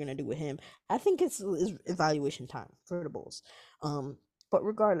what you're gonna do with him. I think it's evaluation time for the Bulls. But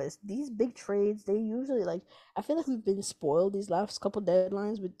regardless, these big trades, they usually like. I feel like we've been spoiled these last couple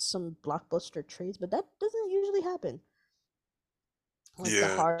deadlines with some blockbuster trades, but that doesn't usually happen like the Yeah,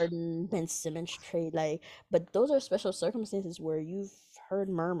 Harden Ben Simmons trade, like, but those are special circumstances where you've heard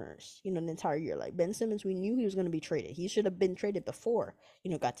murmurs, the entire year. Like Ben Simmons, we knew he was going to be traded. He should have been traded before,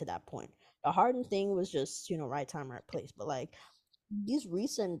 got to that point. The Harden thing was just, right time, right place. But like these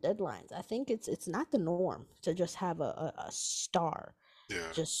recent deadlines, I think it's not the norm to just have a star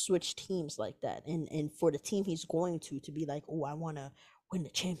yeah. just switch teams like that, and for the team he's going to be like, oh, I want to win the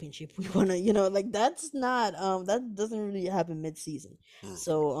championship, we want to, like that's not that doesn't really happen mid-season. Hmm.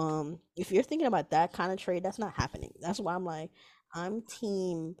 So if you're thinking about that kind of trade, that's not happening. That's why I'm like, I'm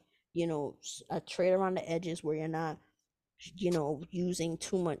team, a trade around the edges where you're not using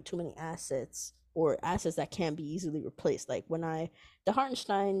too many assets or assets that can't be easily replaced. Like when the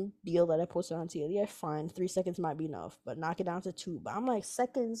Hartenstein deal that I posted on TL, yeah, fine, 3 seconds might be enough, but knock it down to 2. But I'm like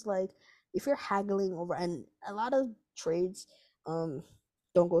seconds, like if you're haggling over, and a lot of trades um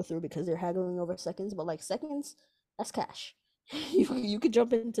don't go through because they're haggling over seconds, but like seconds, that's cash. You could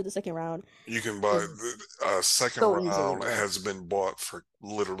jump into the second round You can buy is a second so easily, round bro. has been bought for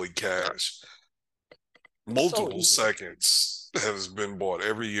literally cash. So Multiple easily. seconds has been bought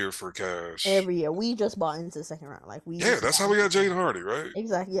every year for cash. Every year. We just bought into the second round. Like we Yeah, just that's bought how we into the got second Jaden round. Hardy, right?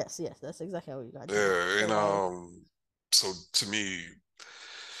 Exactly. Yes, yes. That's exactly how we got Jaden Hardy. Yeah, So and like, so to me,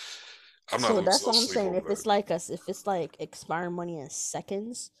 I'm not so losing that's no what I'm sleep saying. over If that. it's like us, if it's like expiring money in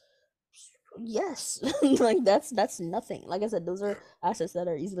seconds, yes, like that's nothing. Like I said, those are Yeah, assets that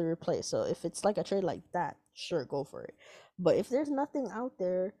are easily replaced. So if it's like a trade like that, sure, go for it. But if there's nothing out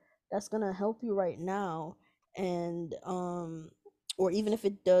there that's gonna help you right now, and or even if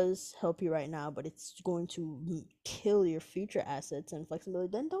it does help you right now, but it's going to kill your future assets and flexibility,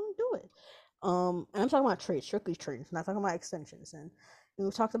 then don't do it. And I'm talking about trades, strictly trades, not talking about extensions. And we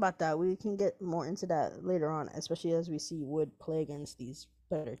talked about that. We can get more into that later on, especially as we see Wood play against these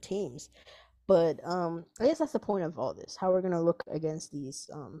better teams. But I guess that's the point of all this. How we're gonna look against these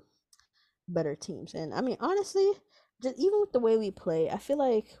better teams. And I mean, honestly, just even with the way we play, I feel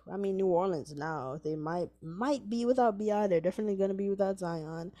like I mean New Orleans now they might be without Bi. They're definitely gonna be without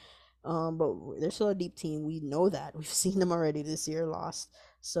Zion. But they're still a deep team. We know that. We've seen them already this year lost.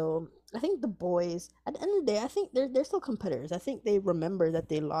 So I think the boys, at the end of the day, I think they're still competitors. I think they remember that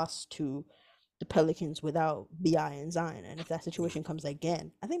they lost to the Pelicans without Bi and Zion, and if that situation comes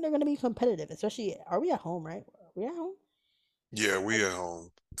again, I think they're gonna be competitive. Especially, are we at home? Right? Are we at home? Yeah, we at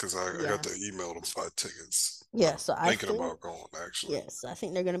home because I got Yeah. to email them 5 tickets. Yeah. I'm So I thinking think about going actually. yes, I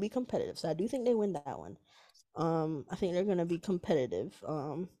think they're gonna be competitive. So I do think they win that one. I think they're gonna be competitive.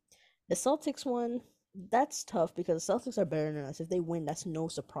 The Celtics one, that's tough because the Celtics are better than us. If they win, that's no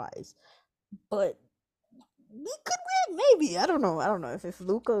surprise. But we could win, maybe. I don't know. I don't know if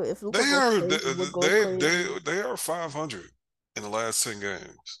They Luca goes are crazy, Wood goes crazy. they are 500 in the last 10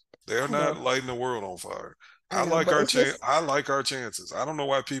 games. They are I know, not lighting the world on fire. I know, but it's just I like our chances. I don't know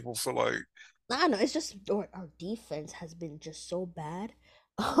why people feel like I don't know. It's just our defense has been just so bad.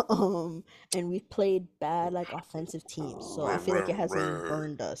 um, and we've played bad like offensive teams, so I feel like it hasn't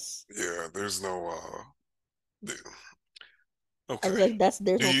burned us. yeah, there's no I was okay. like, that's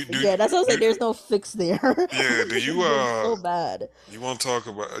there's Do no you yeah, that's what I was like. There's no fix there. yeah, do you It's been so bad. you want to talk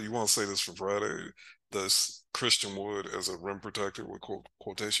about you want to say this for Friday? Does Christian Wood as a rim protector with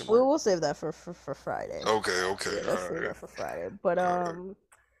quotation We mark? will save that for Friday. Okay, okay, Yeah, let's all save right, that for Friday. But all right.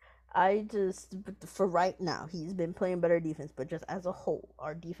 I just but for right now, he's been playing better defense. But just as a whole,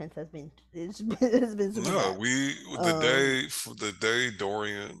 our defense has been it's been super No, bad. we Um, the day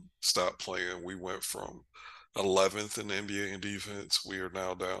Dorian stopped playing, we went from 11th in the NBA in defense. We are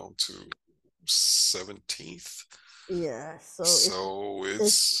now down to 17th. yeah. So So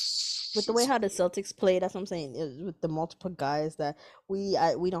it's with the way it's how the Celtics play, that's what I'm saying. Is with the multiple guys that we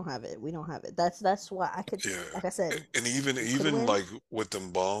don't have it. We don't have it. That's why I could, yeah, like I said, and we could even win. like with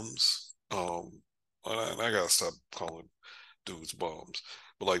them bums, and I gotta stop calling dudes bums,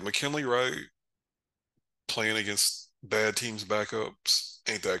 but like McKinley Wright playing against bad teams backups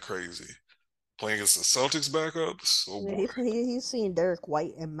ain't that crazy. Playing against the Celtics backups, oh Yeah, boy. he's seen Derek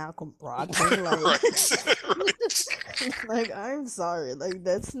White and Malcolm Brogdon. Like, Right, right. like I'm sorry, like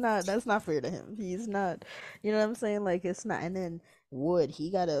that's not fair to him. He's not, you know what I'm saying? Like it's not. And then Wood,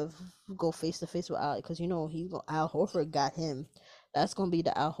 he gotta go face to face with Al because you know Al Horford got him. That's gonna be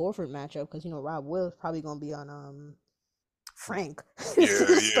the Al Horford matchup because you know Rob Will probably gonna be on Frank,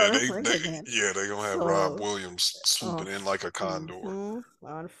 Yeah, starting Frank again. yeah, they gonna have Rob So Williams swooping in like a condor.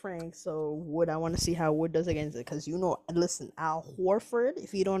 on Frank. So Wood, I want to see how Wood does against it because you know, listen, Al Horford.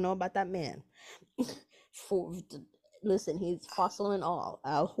 If you don't know about that man, for listen, he's fossil and all.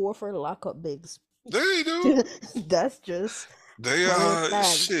 Al Horford lock up bigs. They do. That's just They plain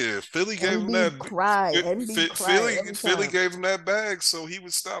fact. shit. Philly gave him that. Embiid cry, Embiid cry every Philly time. gave him that bag so he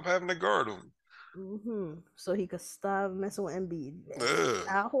would stop having to guard him. So he could stop messing with Embiid. Yeah.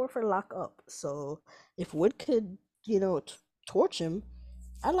 Al Horford lock up. So if Wood could, you know, torch him,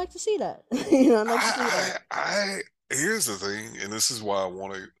 I'd like to see that. You know, I'd like to see that. Here's the thing, and this is why I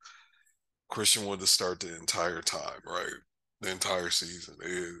wanted Christian Wood to start the entire time, right? The entire season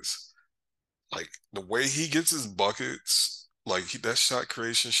is like the way he gets his buckets, like that shot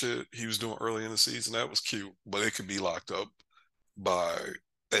creation shit he was doing early in the season, that was cute, but it could be locked up by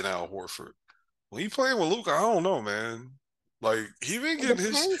an Al Horford. When he playing with Luca, I don't know, man. Like he been It getting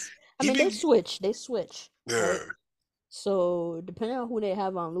his, depends. I he mean, they been, switch. They switch, yeah. right? So depending on who they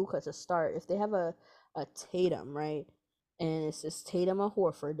have on Luca to start, if they have a Tatum, right, and it's just Tatum or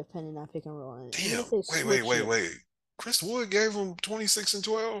Horford, depending on pick and roll, and even Damn. if they switch it, Wait. Chris Wood gave him 26 and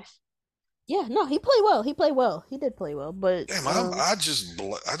 12. yeah, no, he played well. He played well. He did play well, but Damn, I just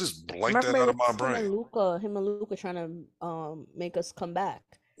blanked that remember out of my it's brain. Him and Luca trying to make us come back.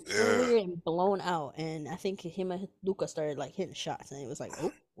 Remember we Yeah. were getting blown out, and I think him and Luca started like hitting shots, and it was like,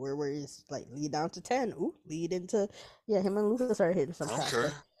 oh, where is like lead down to 10, ooh, lead into yeah. Him and Luca started hitting some shots, Okay.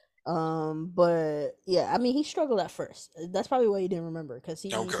 but yeah, I mean he struggled at first. That's probably why you didn't remember because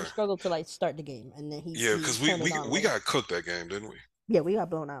he Okay. struggled to like start the game, and then Yeah, he because turned it on we late. got cooked that game, didn't we? Yeah, we got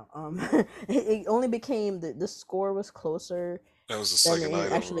blown out. It only became the score was closer That was the than second it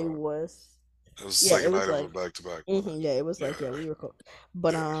night of actually was. that was the Yeah, it second was night of a like, back to back, wasn't yeah, it was it? like, yeah, Yeah. we were cooked.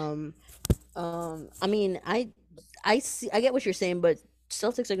 But Yeah. I mean, I see, I get what you're saying, but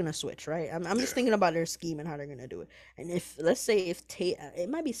Celtics are gonna switch, right? I'm just Yeah. thinking about their scheme and how they're gonna do it. And if let's say if Tate, it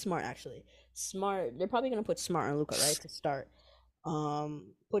might be smart actually. Smart, they're probably gonna put Smart on Luca, right, to start.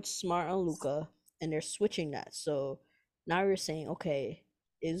 Put Smart on Luca, and they're switching that. So Now you're saying, okay,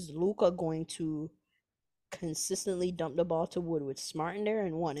 is Luca going to consistently dump the ball to Wood with Smart in there?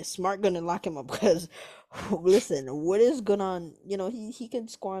 And one, is Smart gonna lock him up? Because listen, Wood is gonna, he can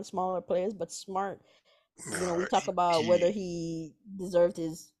score on smaller players, but Smart, we Nah, talk about whether he deserved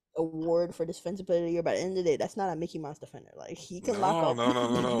his award for defensive player of the year. By the end of the day, that's not a Mickey Mouse defender. Like, he can lock no, up no, no,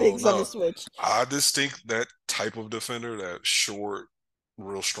 no, no, bigs on the no. switch. I just think that type of defender, that short,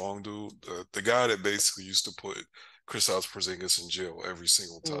 real strong dude, the guy that basically used to put Kristaps Porzingis in jail every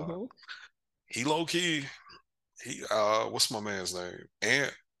single time. Mm-hmm. He low key, what's my man's name?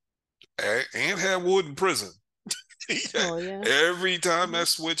 And had Wood in prison. Oh yeah. Every time Mm-hmm. that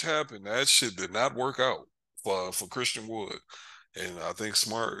switch happened, that shit did not work out for Christian Wood. And I think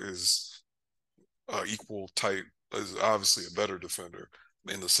Smart is equal type, is obviously a better defender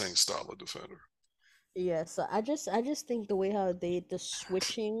in the same style of defender. Yeah, so I just think the way how the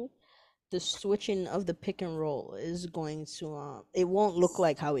switching of the pick and roll is going to it won't look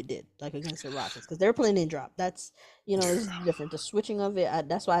like how it did like against the Rockets because they're playing in drop. That's it's Yeah, different. The switching of it,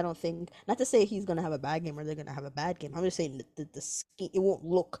 that's why I don't think, not to say he's gonna have a bad game or they're gonna have a bad game. I'm just saying that the scheme, it won't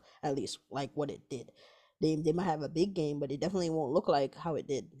look at least like what it did. They might have a big game, but it definitely won't look like how it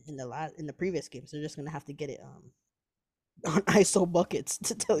did in the previous games. They're just gonna have to get it on ISO buckets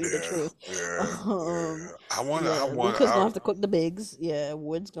to tell you the yeah, truth. yeah, yeah. Um, I want, I yeah, want, Luca's gonna have to cook the bigs. Yeah,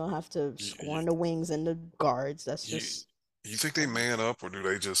 Wood's gonna have to score you, on the wings and the guards. That's you, just you think they man up or do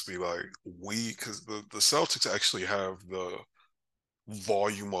they just be like weak? Because the Celtics actually have the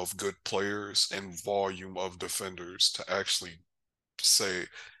volume of good players and volume of defenders to actually say,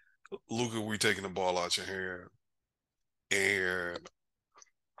 Luka, we taking the ball out your hand. And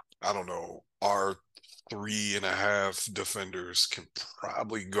I don't know, our 3.5 defenders can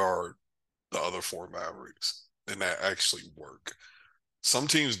probably guard the other four Mavericks and that actually work. Some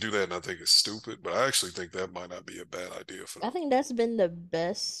teams do that and I think it's stupid, but I actually think that might not be a bad idea for I them. think that's been the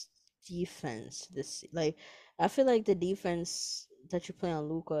best defense this like I feel like the defense that you play on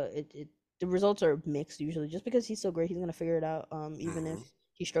Luca, it the results are mixed usually. Just because he's so great, he's gonna figure it out. Even if Mm-hmm.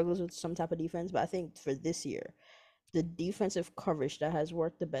 he struggles with some type of defense. But I think for this year, the defensive coverage that has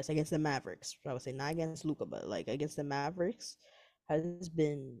worked the best against the Mavericks, I would say not against Luca, but like against the Mavericks, has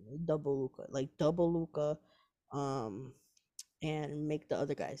been double Luca, like double Luca, um, and make the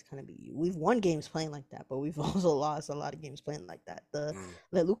other guys kind of be. We've won games playing like that, but we've also lost a lot of games playing like that. The Mm.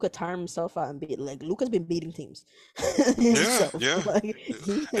 Let Luca tire himself out and be like Luca's been beating teams Yeah, himself. yeah. Like Yeah.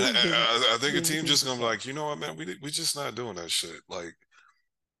 he And has been I think a beating team teams just gonna be himself. like, you know what, man, we just not doing that shit. Like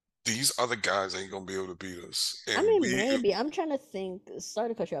these other guys ain't gonna be able to beat us, I and mean, we. maybe. I'm trying to think. Sorry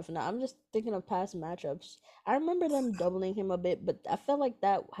to cut you off now. I'm just thinking of past matchups. I remember them doubling him a bit, but I felt like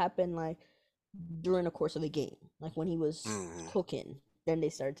that happened like during the course of a game. Like when he was Mm, cooking, then they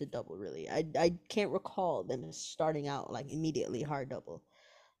started to double really. I can't recall them starting out like immediately hard double.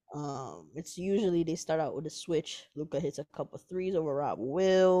 It's usually they start out with a switch. Luca hits a couple threes over Rob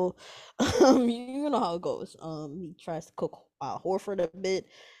Will. You know how it goes. He tries to cook Horford a bit.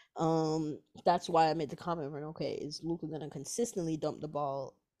 That's why I made the comment. Right, okay, is Luca gonna consistently dump the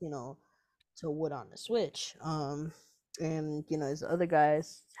ball? To Wood on the switch. And as other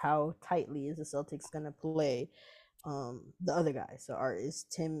guys, how tightly is the Celtics gonna play the other guy? So are is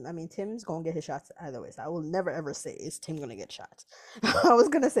Tim, I mean, Tim's gonna get his shots either way. So I will never ever say is Tim gonna get shots. I was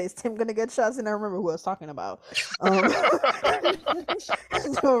gonna say is Tim gonna get shots, and I remember who I was talking about.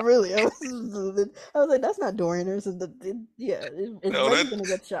 No, really, I was like, that's not Dorian. Yeah, is no, Reggie gonna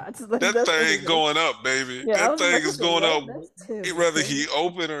get shots? Like, that that's what thing it is. going up, baby. Yeah, I That was about thing to is say, going what? up. That's Tim. Whether he Tim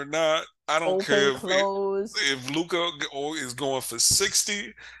open or not, I don't open, care close. if Luca is going for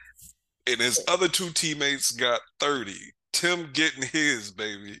 60 and his other two teammates got 30. Tim getting his,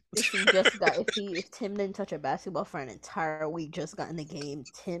 baby. If Tim didn't touch a basketball for an entire week, just got in the game,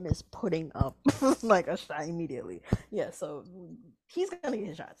 Tim is putting up like a shot immediately. Yeah, so he's gonna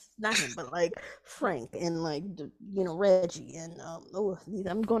get shots. Not him, but like Frank and like Reggie and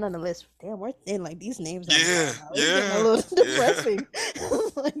I'm going on the list. Damn, we're in like these names I'm Yeah, drawing out. It's getting a yeah, little yeah. depressing.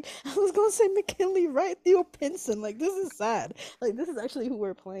 Like I was gonna say McKinley, right? Theo Pinson. Like this is sad. Like this is actually who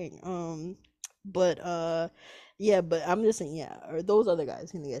we're playing. But yeah, but I'm just saying, yeah, or those other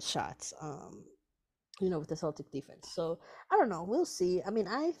guys gonna get shots. With the Celtic defense. So I don't know. We'll see. I mean,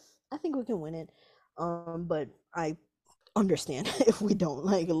 I think we can win it. But I understand if we don't.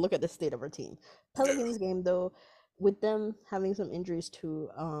 Like, look at the state of our team. Yeah. Pelicans game though, with them having some injuries too.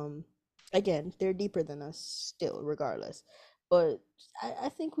 Again, they're deeper than us still, regardless. but I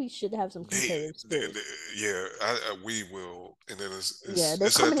think we should have some They, competitive spirit. yeah, we will. And then Yeah, it's they're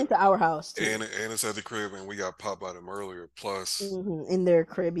it's at coming the, into our house too. and it's at the crib, and we got popped by them earlier. Plus, In their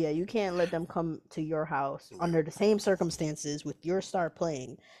crib, yeah, you can't let them come to your house yeah, under the same circumstances with your star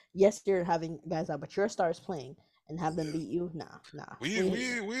playing. Yes, you're having guys out, but your star is playing and have them yeah. beat you. Nah, nah, We we hate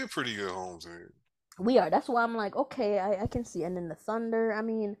we that. we a pretty good home team. We are. That's why I'm like, okay, I can see. And then the Thunder. I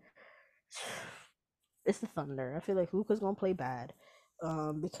mean, it's the Thunder. I feel like Luka's gonna play bad,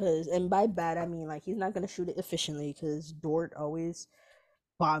 because and by bad I mean like he's not gonna shoot it efficiently because Dort always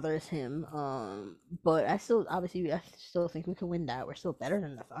bothers him. But I still think we can win that. We're still better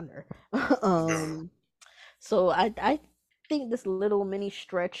than the Thunder. Yeah, um, so I think this little mini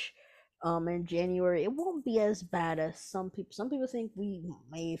stretch, in January it won't be as bad as some people. Some people think we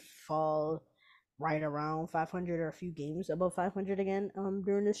may fall right around 500 or a few games above 500 again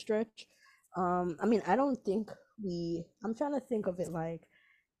during this stretch. I mean, I don't think I'm trying to think of it like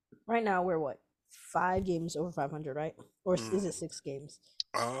right now we're what 5 games over 500, right? Or is it mm. 6 games?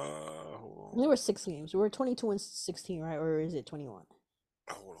 I Hold think we're 6 games. We're 22 and 16, right? Or is it 21?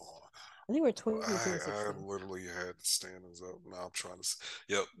 hold on. I think we're 22 and I 16. literally had the standings up. Now I'm trying to.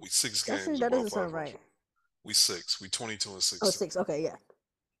 Yep, we six Actually, games that above doesn't sound 500. right. We six. We 22 and Oh, 16. six. Okay, yeah.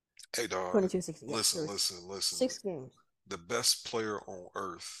 Hey, dog. 22 16. Yeah. Listen, There was listen, listen. 6 games. The best player on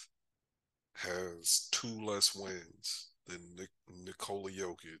earth has two less wins than Nikola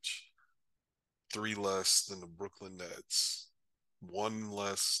Jokic, three less than the Brooklyn Nets, one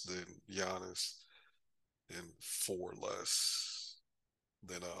less than Giannis, and four less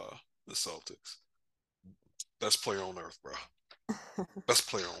than the Celtics. Best player on earth, bro. Best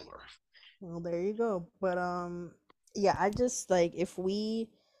player on earth. Well, there you go. But yeah, I just like if we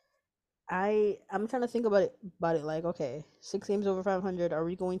I'm trying to think about it like okay, 6 games over 500. Are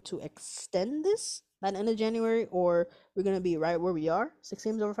we going to extend this by the end of January, or we're gonna be right where we are, 6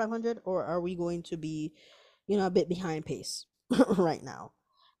 games over 500, or are we going to be, a bit behind pace right now?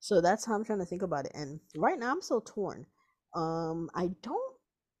 So that's how I'm trying to think about it. And right now I'm still torn. I don't.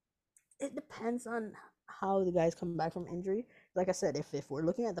 It depends on how the guys come back from injury. Like I said, if we're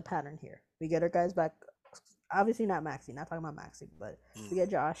looking at the pattern here, we get our guys back. Obviously not Maxi, not talking about Maxi, but we get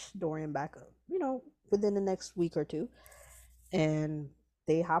Mm. Josh Dorian back, within the next week or two, and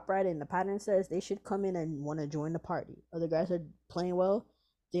they hop right in. The pattern says they should come in and want to join the party. Other guys are playing well,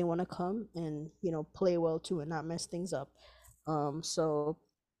 they want to come and play well too and not mess things up. So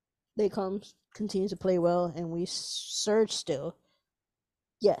they come, continue to play well, and we surge still.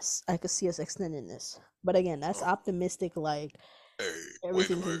 Yes, I could see us extending this. But again, that's Oh, optimistic, like hey,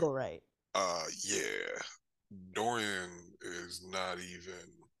 wait a everything can minute. go right. Yeah. Dorian is not even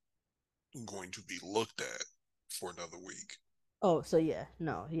going to be looked at for another week. Oh, so yeah,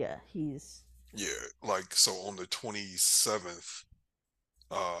 no, yeah, he's Yeah, like so on the 27th,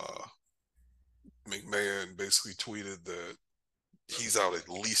 uh McMahon basically tweeted that he's out at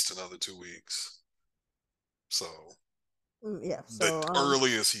least another 2 weeks. So yeah, the so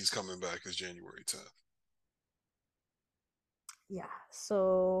earliest he's coming back is January 10th. yeah,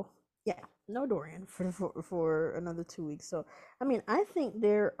 so yeah, no Dorian for another 2 weeks. So I mean, I think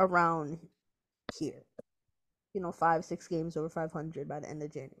they're around here. 5 6 games over 500 by the end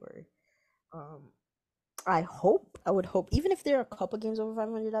of January. Um, I would hope, even if there are a couple games over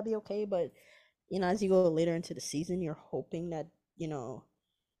 500, that'd be okay. But as you go later into the season, you're hoping that you know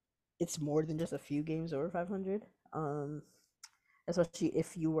it's more than just a few games over 500. Especially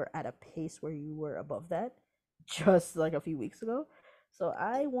if you were at a pace where you were above that just like a few weeks ago. So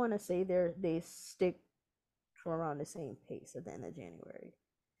I want to say they stick to around the same pace at the end of January.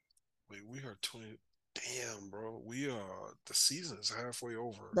 Wait, we are 20. Damn, bro. We are, the season is halfway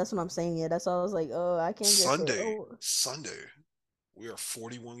over. That's what I'm saying. Yeah, that's why I was like, oh, I can't just say, Sunday, oh, Sunday, we are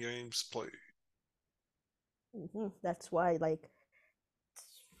 41 games played. that's why like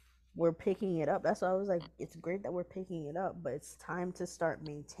we're picking it up. That's why I was like, it's great that we're picking it up, but it's time to start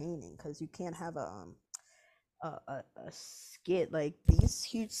maintaining because you can't have a skid like these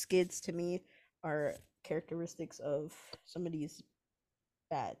huge skids to me are characteristics of some of these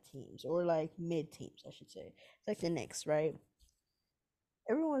bad teams or like mid teams, I should say. It's like the Knicks, right?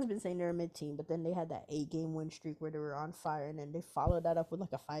 Everyone's been saying they're a mid team, but then they had that 8 game win streak where they were on fire, and then they followed that up with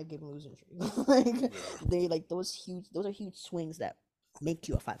like a 5 game losing streak. Like Yeah. they like those are huge swings that make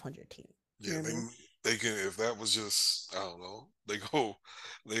you a 500 team. You Yeah, know what I mean? they can, if that was just, I don't know,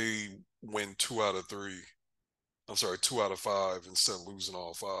 they win 2 out of 3. I'm sorry, 2 out of 5 instead of losing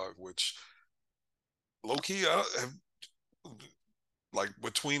all five, which low key I have, like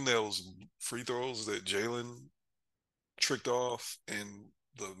between those free throws that Jalen tricked off and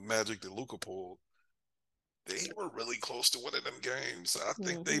the magic that Luca pulled, they were really close to winning them games. I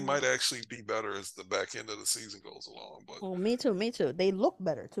think they Hmm. might actually be better as the back end of the season goes along. But Well, me too, me too. They look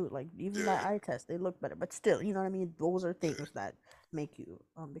better too. Like even by yeah, eye test, they look better. But still, you know what I mean. Those are yeah, things that make you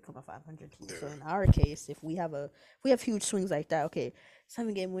become a 500 team. So yeah, in our case, if we have huge swings like that, okay,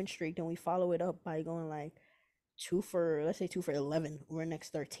 7 game win streak, then we follow it up by going like two for, let's say, 2 for 11 over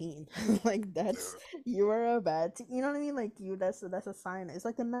next 13. Like that's, yeah. you're a bad team. You know what I mean? Like you, that's a sign. It's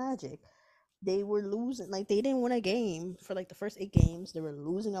like the Magic. They were losing, like they didn't win a game for like the first 8 games. They were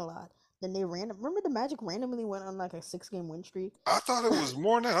losing a lot. Then they remember the Magic randomly went on like a 6 game win streak. I thought it was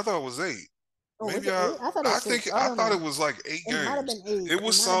more than that. I thought it was eight. Oh, was Maybe it eight? I thought it was six. I I don't thought know. it was like eight It might have games. been eight. It It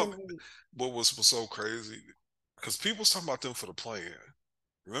was might have some. been eight. What was so crazy? Because people was talking about them for the play-in.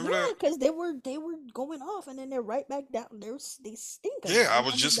 Yeah, Remember that? because they were going off, and then they're right back down. They stink Yeah, again. I You know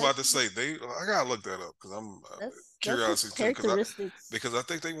was what I mean? just about to say they. I gotta look that up because I'm That's just curiosity too. characteristics. Because I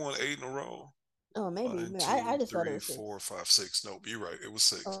think they won eight in a row. Oh, maybe. One, I two, just thought it three, was six. four, five, six. Nope, you're right. It was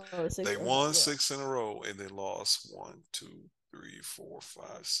six. Oh, six. They Okay, won yeah. six in a row and then lost one, two, three, four,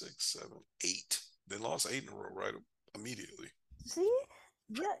 five, six, seven, eight. They lost eight in a row right immediately. See,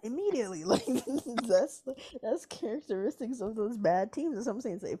 yeah, immediately. Like that's that's characteristics of those bad teams. That's what I'm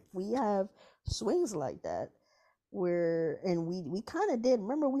saying. So if we have swings like that, where and we kind of did.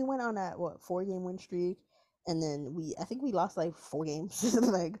 Remember, we went on that what 4 game win streak, and then I think we lost like 4 games,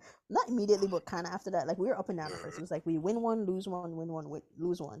 like not immediately, but kind of after that. Like we were up and down at first. Yeah, It was like we win one, lose one, win one,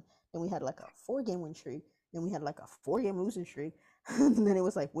 lose one. Then we had like a 4 game win streak. Then we had like a 4 game losing streak. And then it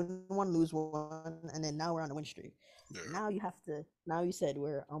was like win one, lose one, and then now we're on the win streak. yeah. Now you have to. Now you said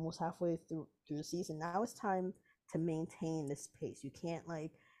we're almost halfway through the season. Now it's time to maintain this pace. You can't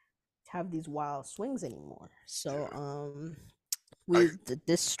like have these wild swings anymore. So Yeah. I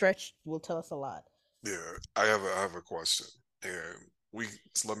this stretch will tell us a lot. yeah. I have a question, and we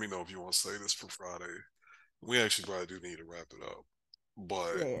let me know if you want to say this for Friday. We actually probably do need to wrap it up,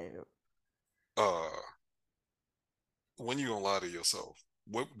 but Yeah, yeah, yeah. uh, when you gonna lie to yourself?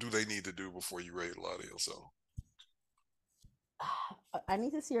 What do they need to do before you ready to lie to yourself? I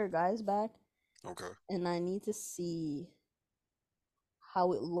need to see our guys back, Okay, and I need to see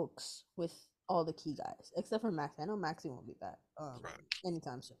how it looks with all the key guys, except for Max. I know Maxi won't be back right.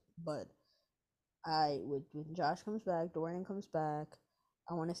 anytime soon, but I would when Josh comes back, Dorian comes back.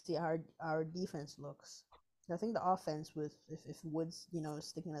 I want to see how our defense looks. I think the offense with if Woods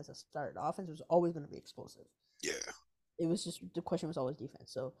sticking as a start, the offense was always going to be explosive. Yeah, It was just the question was always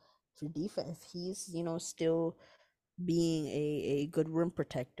defense. So if your defense, if he's still being a good rim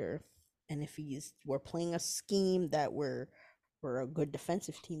protector, and if we're playing a scheme that we're a good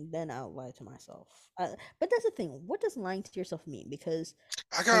defensive team, then I'll lie to myself. But that's the thing. What does lying to yourself mean? Because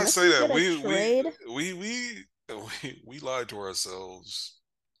I gotta unless say we that get a trade, we lied to ourselves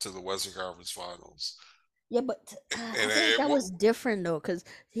to the Western Conference Finals, yeah, but I and feel like that was different though. Because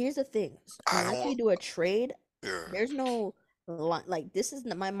here's the thing: I unless don't. we do a trade, Yeah, there's no like this is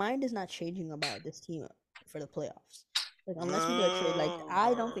my mind is not changing about this team for the playoffs. Like unless we do a trade, like no,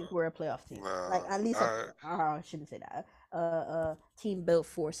 I don't think we're a playoff team. Like no. at least I shouldn't say that. Team built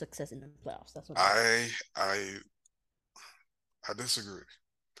for success in the playoffs. That's what I mean. I, I, I disagree.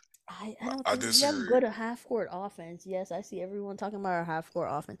 I don't I think we have disagree. good half court offense. Yes, I see everyone talking about our half court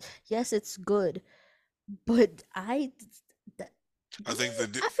offense. Yes, it's good, but that, I think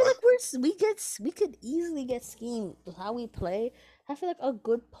I feel like we could easily get schemed with how we play. I feel like a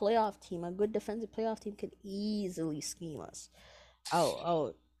good playoff team, a good defensive playoff team, could easily scheme us out,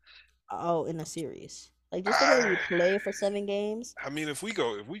 out, out in a series. Like just the way I, we play for 7 games. I mean, if we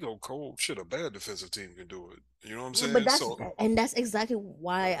go cold, shit, a bad defensive team can do it. You know what I'm Yeah, but saying? So, that's exactly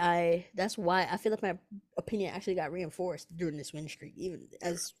why uh, I feel like my opinion actually got reinforced during this win streak, even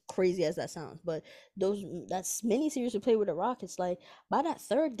yeah, as crazy as that sounds. But that's many series we play with the Rockets. Like by that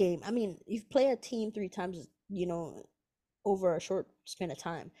third game, I mean, you play a team 3 times, over a short span of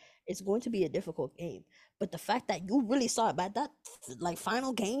time, it's going to be a difficult game. But the fact that you really saw it by that like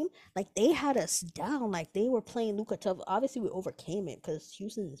final game, like they had us down, like they were playing Luka tough. Obviously, we overcame it because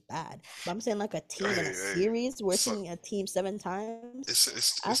Houston is bad. But I'm saying like a team in a hey, series, we're so seeing a team 7 times.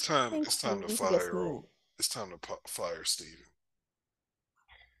 I think it's time to we could get smooth. it's time to fire Steven.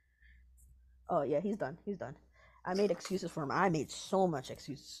 Oh yeah, he's done. He's done. I made excuses for him. I made so much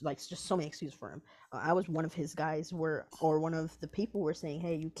excuses, like just so many excuses for him. I was one of his guys or one of the people were saying,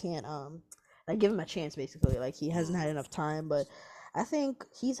 "Hey, you can't like give him a chance." Basically, like he hasn't had Mm, enough time, but I think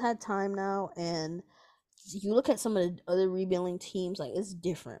he's had time now. And you look at some of the other rebuilding teams, like it's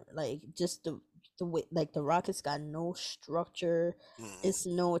different. Like just the way, like the Rockets got no structure. mm. It's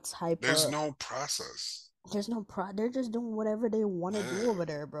no type There's of no process. There's no pro. They're just doing whatever they want to do Man, over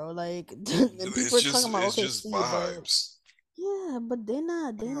there, bro. Like, and people are talking about it's just OKC, but vibes. yeah, but they're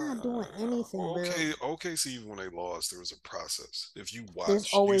not doing anything, bro. Okay, OKC when they lost, there was a process. If you There's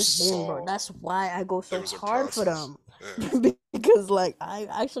watched, you always been, bro. saw That's why I go there so was a hard for process. them. Yeah, Because like I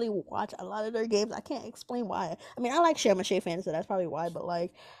actually watch a lot of their games. I can't explain why. I mean, I like Shea. I'm a Shea fan, so that's probably why. But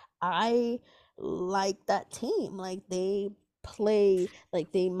like, I like that team. Like they play.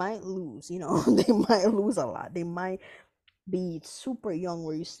 Like they might lose. You know, they might lose a lot. They might be super young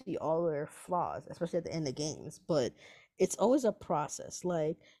where you see all their flaws, especially at the end of games. But it's always a process.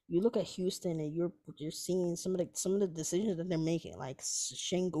 Like you look at Houston and you're seeing some of the decisions that they're making. Like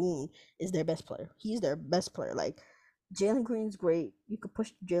Shengun is their best player. He's their best player. Like Jalen Green's great. You could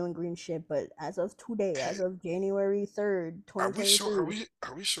push Jalen Green shit, but as of today, as okay. of January 3rd, Are we sure? 2023,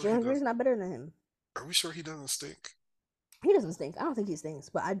 Are we sure he Jalen does? Green's not better than him. Are we sure he doesn't stink? He doesn't stink. I don't think he stinks,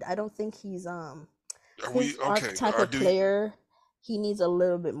 but I don't think he's Are we his okay? archetype Are of do player. He needs a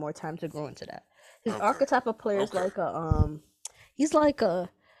little bit more time to grow into that. His okay, archetype of player is okay. like he's like a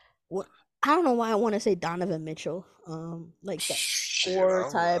what I don't know why I want to say Donovan Mitchell, like that Shit, score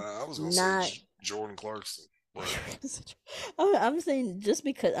type, I was gonna say not. Jordan Clarkson, but I'm saying just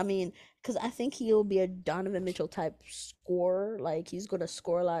because I mean because I think he'll be a Donovan Mitchell type scorer. Like he's gonna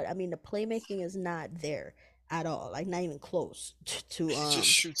score a lot. I mean the playmaking is not there at all. Like not even close to he just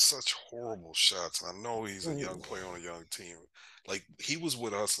shoots such horrible shots. I know he's a young player on a young team. Like he was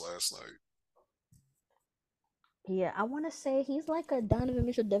with us last night. Yeah, I want to say he's like a Donovan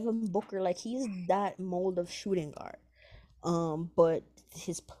Mitchell, Devin Booker. Like he's that mold of shooting guard. But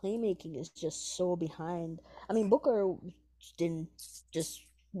his playmaking is just so behind. I mean, Booker didn't just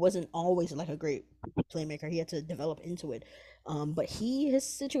wasn't always like a great playmaker. He had to develop into it. But his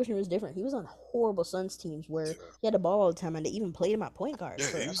situation was different. He was on horrible Suns teams where Yeah, he had the ball all the time, and they even played him at point guard yeah,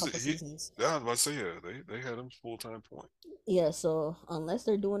 for he a was. couple He. seasons. Yeah, I was about to say yeah. They had him full time point. Yeah, so unless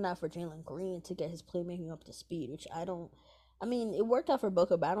they're doing that for Jalen Green to get his playmaking up to speed, which I don't. I mean, it worked out for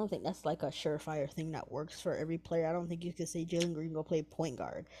Booker, but I don't think that's like a surefire thing that works for every player. I don't think you could say Jalen Green go play point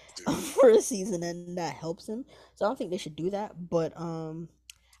guard Yeah. for a season and that helps him. So I don't think they should do that. But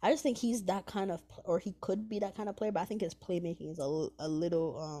I just think he's that kind of, or he could be that kind of player. But I think his playmaking is a little A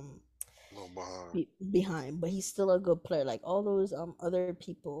little behind. behind, but he's still a good player. Like all those other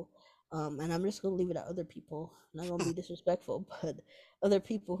people, and I'm just gonna leave it at other people. I'm not gonna be disrespectful, but other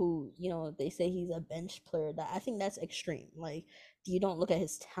people who they say he's a bench player. That I think that's extreme. Like you don't look at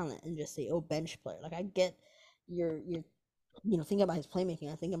his talent and just say, "Oh, bench player." Like I get your thinking about his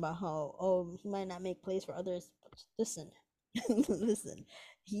playmaking. I think about how he might not make plays for others. Listen, listen,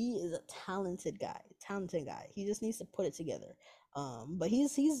 he is a talented guy. He just needs to put it together. But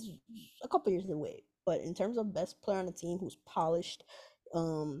he's a couple years away. But in terms of best player on the team who's polished,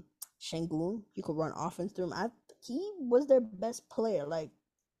 Shengun, you could run offense through him. He was their best player. Like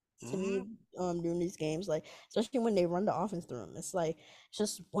to Hmm. me, during these games, like especially when they run the offense through him, it's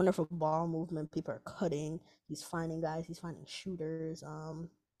just wonderful ball movement. People are cutting. He's finding guys. He's finding shooters.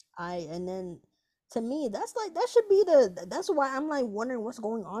 I and then to me, that's like that should be that's why I'm like wondering what's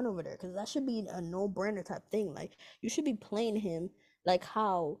going on over there because that should be a no brainer type thing. Like you should be playing him like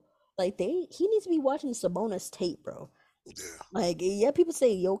how like he needs to be watching Sabonis tape, bro. Yeah. Like, yeah, people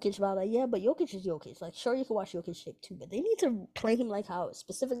say Jokic, blah, blah, yeah, but Jokic is Jokic. Like, sure, you can watch Jokic tape too, but they need to play him like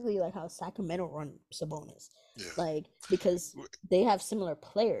specifically like how Sacramento run Sabonis. Yeah. Like, because they have similar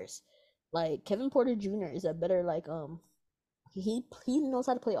players. Like, Kevin Porter Jr. is a better, like, he knows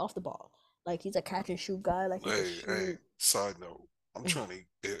how to play off the ball. Like, he's a catch and shoot guy. Like, he could Hey. shoot. Side note: I'm trying to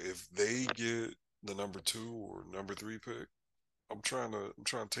if they get the number 2 or number 3 pick, I'm trying to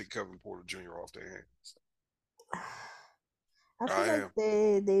take Kevin Porter Jr. off their hands. I feel I like am.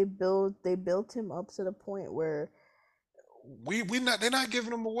 they built him up to the point where We not they're not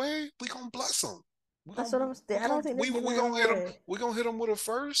giving them away. We gonna bless them. that's what I'm saying. I don't think they're giving him away. We gonna hit them with a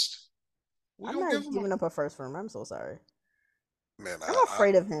first. We I'm gonna give not them a giving up a first for him. I'm so sorry. man. I'm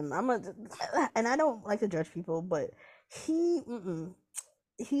afraid of him. And I don't like to judge people, but he's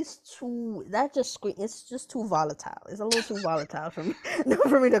too. That just scream. It's just too volatile. It's a little too volatile for me, not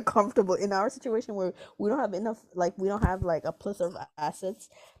for me to comfortable in our situation where we don't have enough. Like we don't have like a plethora of assets.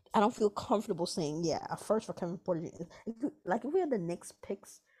 I don't feel comfortable saying yeah a first for Kevin Porter. If we had the Knicks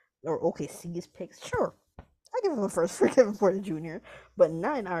picks or OKC's picks, sure. I give him a first for Kevin Porter Jr., but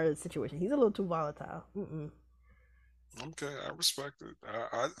not in our situation. He's a little too volatile. okay. I respect it.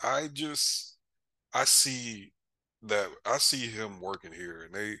 I just I see I see him working here,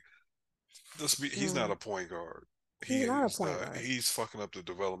 and he's not Mm. a point guard. He's not a point guard. He's fucking up the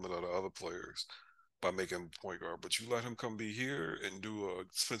development of the other players by making him point guard. But you let him come be here and do a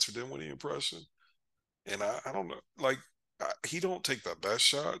Spencer Dinwiddie impression. and I don't know, like he don't take the best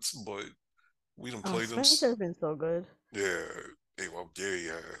shots, but we done Oh, played him. Spencer's been so good. Yeah, well, yeah, he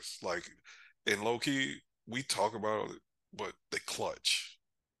has. Like, in low key, we talk about it, but the clutch,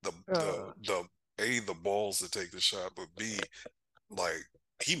 the the Uh, the the balls to take the shot, but B, like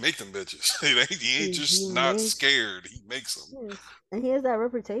he make them bitches. He ain't he just not makes scared. He makes them. yes, and he has that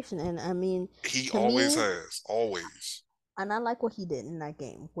reputation. And I mean, He to always me, has, always. and I like what he did in that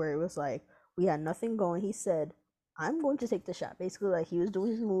game, where it was like we had nothing going. He said, "I'm going to take the shot." Basically, like he was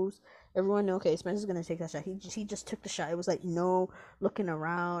doing his moves. Everyone knew, okay, Spencer's gonna take that shot. He just took the shot. It was like no looking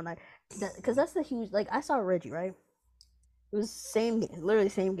around, like that, because that's the huge. Like I saw Reggie, right? It was same game, literally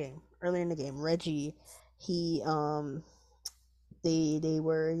same game. Earlier in the game, Reggie, he they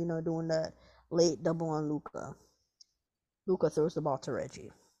were doing the late double on Luca. Luca throws the ball to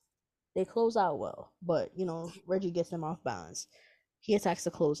Reggie. They close out well, but Reggie gets them off balance. He attacks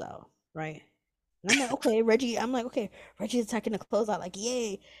the closeout, right? And I'm like, okay, Reggie. I'm like, okay, Reggie's attacking the closeout. Like,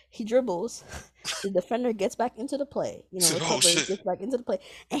 yay! He dribbles. The defender gets back into the play. Said, oh Recovers, shit, gets back into the play,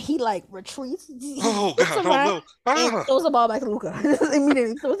 and he like retreats. He oh looks god, oh around no, and ah, throws the ball back to Luca.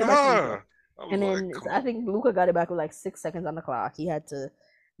 Immediately throws it back to Luca. ah. I was And like, then come I on. think Luca got it back with like 6 seconds on the clock. He had to,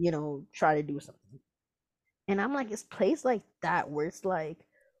 try to do something. And I'm like, it's plays like that where it's like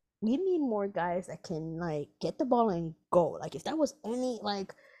we need more guys that can like get the ball and go. Like if that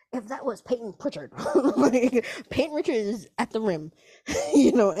was Peyton Pritchard, like Peyton Pritchard is at the rim,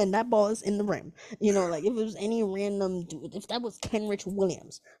 and that ball is in the rim. Like if it was any random dude, if that was Kenrich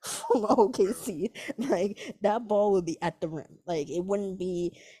Williams from Yeah, OKC, like that ball would be at the rim. Like it wouldn't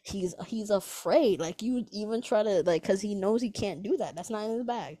be. He's afraid. Like you would even try to like because he knows he can't do that. That's not in his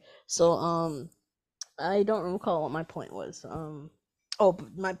bag. So yeah. I don't recall what my point was. Oh,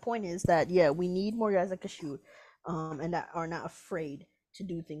 but my point is that yeah, we need more guys that can shoot, and that are not afraid to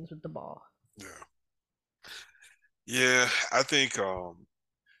do things with the ball. Yeah. Yeah, I think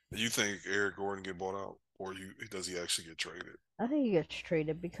you think Eric Gordon get bought out or you does he actually get traded? I think he gets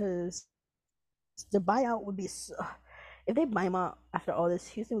traded because the buyout would be. If they buy him out after all this,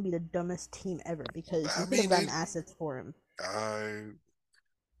 Houston would be the dumbest team ever because I you could have mean gotten assets for him. I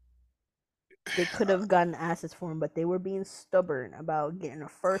They could have gotten assets for him, but they were being stubborn about getting a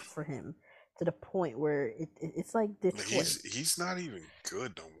first for him to the point where it's like Detroit. he's not even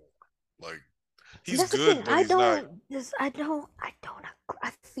good no more. Like he's That's the thing. good, but he's not. I don't.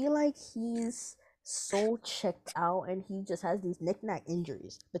 I feel like he's so checked out, and he just has these knick-knack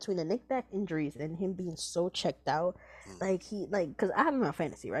injuries. Between the knick-knack injuries and him being so checked out, Mm, like because I have him on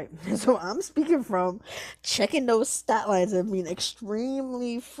fantasy, right? So I'm speaking from checking those stat lines and being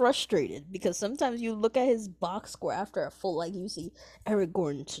extremely frustrated because sometimes you look at his box score after a full, like you see Eric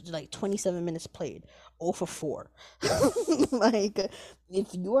Gordon, like 27 minutes played, 0 for 4. Like if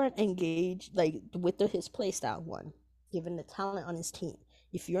you aren't engaged like with his play style, one given the talent on his team,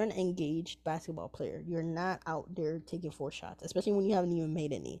 if you're an engaged basketball player, you're not out there taking 4 shots, especially when you haven't even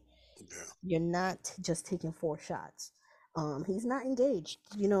made any. yeah, You're not just taking 4 shots. He's not engaged.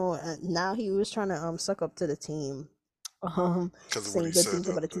 Now he was trying to suck up to the team, because of what he saying good said things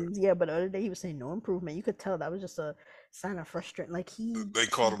the about other the day. teams. Yeah, but the other day he was saying no improvement. You could tell that was just a sign of frustration. Like They he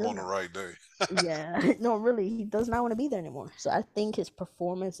caught him on the doesn't. right day. Yeah, no, really, he does not want to be there anymore. So I think his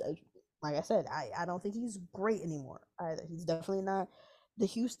performance, like I said, I don't think he's great anymore either. He's definitely not the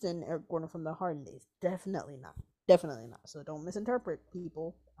Houston Eric Gordon from the Harden days. Definitely not. Definitely not. So don't misinterpret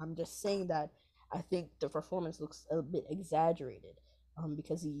people. I'm just saying that I think the performance looks a bit exaggerated.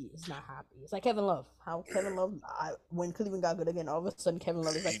 Because he is not happy. It's like Kevin Love. How Kevin Yeah, Love, when Cleveland got good again, all of a sudden Kevin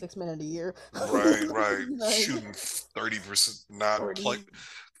Love is like he 6 man of the year, right, like shooting 30%, not play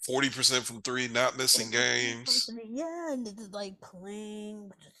 40, 40% from three, not missing 40 from games. three. Yeah, and it's like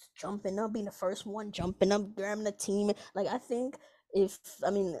playing, just jumping up, being the first one, jumping up, grabbing the team. Like I think if I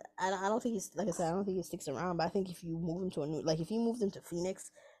mean I don't think he's like I said I don't think he sticks around. But I think if you move him to a new like if you moved him to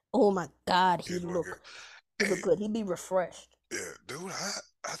Phoenix, oh my God, He'd look good. he'd look Hey, good. He'd be refreshed. yeah, dude,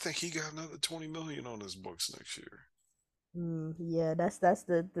 I think he got another 20 million on his books next year. Yeah, that's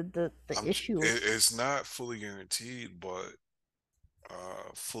the issue. It's not fully guaranteed, but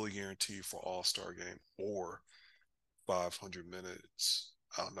fully guaranteed for All Star game or 500 minutes.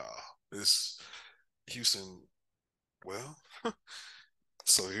 Oh no, this Houston. Well,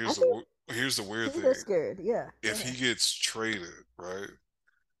 so I think here's the weird they're thing. scared. Yeah, go If he ahead. gets traded, right,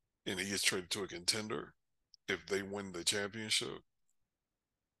 and he gets traded to a contender, if they win the championship,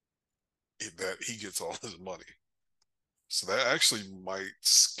 that he gets all his money. So that actually might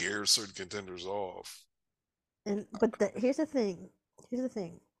scare certain contenders off. And but here's the thing. Here's the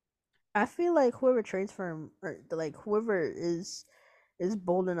thing. I feel like whoever trades for him, or like whoever is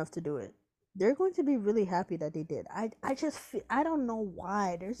bold enough to do it. they're going to be really happy that they did. I just feel, I don't know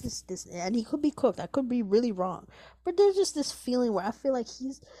why. There's just this, and he could be cooked. I could be really wrong, but there's just this feeling where I feel like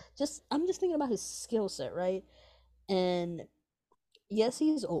he's just. I'm just thinking about his skill set, right? And yes,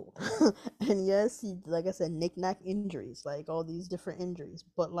 he's old, and yes, he, like I said, knick-knack injuries, like all these different injuries,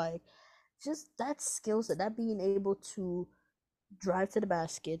 but like just that skill set, that being able to drive to the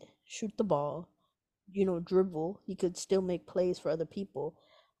basket, shoot the ball, dribble. He could still make plays for other people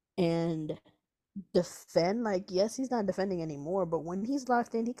and defend. Like, yes, he's not defending anymore, but when he's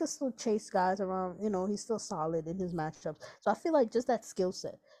locked in, he could still chase guys around. He's still solid in his matchups. So I feel like just that skill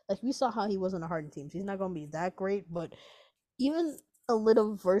set. Like we saw how he was on the Harden teams. He's not gonna be that great, but even a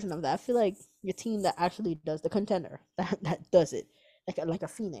little version of that, I feel like your team that actually does the contender that does it, like a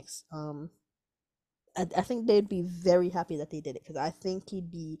Phoenix. I think they'd be very happy that they did it because I think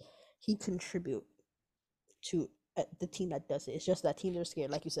he'd contribute to the team that does it. It's just that teams are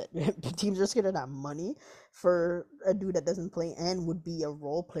scared, like you said. Teams are scared of that money for a dude that doesn't play and would be a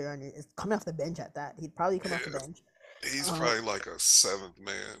role player and is coming off the bench at that. He'd probably come off the Yeah, bench. he's Um, probably like a seventh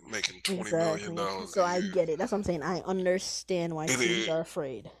man making $20 exactly. million So a I year. get it. That's what I'm saying. I understand why And teams it, are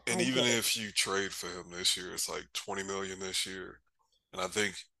afraid. and I even get it. if you trade for him this year, it's like 20 million this year. And I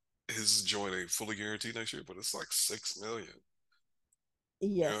think his joint ain't fully guaranteed next year, but it's like 6 million. You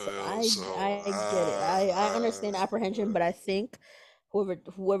Yes, know, so I get it. I understand the apprehension, but I think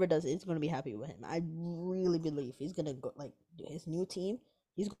whoever does it is gonna be happy with him. I really believe he's gonna go like his new team.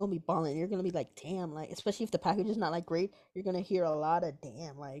 He's gonna be balling. You're gonna be like, damn, like especially if the package is not like great, you're gonna hear a lot of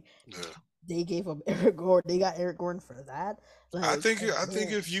damn, like yeah. they gave him Eric Gordon. They got Eric Gordon for that. Like, oh, I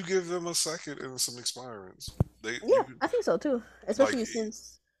think damn. if you give them a second and some expirings, they you Yeah, could I think so too. like Especially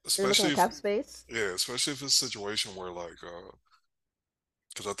since they're looking especially at if cap space. yeah, especially if it's a situation where like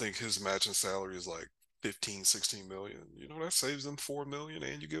because I think his matching salary is like 15, 16 million. You know, that saves them 4 million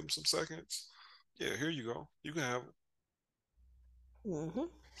and you give him some seconds. Yeah, here you go. You can have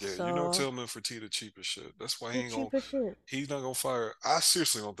yeah, you know So Tillman for T the cheapest shit. That's why the cheapest shit. he's not gonna fire. I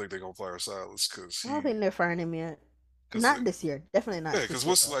seriously don't think they're gonna fire Silas I don't think they're firing him yet. because Not this year. Definitely yeah, not because this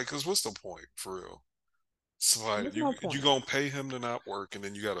year what's though. like because what's the point for real? So like, There's no you point. gonna pay him to not work and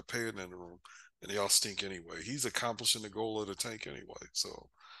then you gotta pay it in the room and y'all stink anyway. He's accomplishing the goal of the tank anyway. So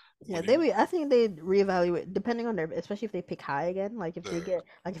Yeah, when you I think they'd reevaluate depending on their, especially if they pick high again. Like if they there. get,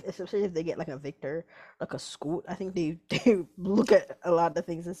 like especially if they get like a Victor, like a Scoot. I think they they look at a lot of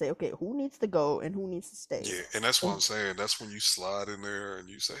things and say, okay, who needs to go and who needs to stay. Yeah, and that's what I'm 'Cause- saying. That's when you slide in there and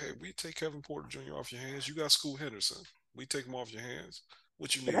you say, "Hey, we take Kevin Porter Jr. off your hands. You got Scoot Henderson. We take him off your hands.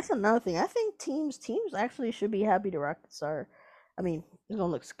 What you Yeah, that's need?" another thing. I think teams actually should be happy to rock the star. I mean, it's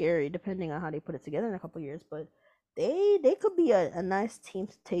gonna look scary depending on how they put it together in a couple years, but they could be a nice team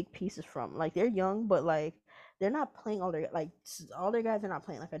to take pieces from. Like they're young, but like they're not playing all their guys are not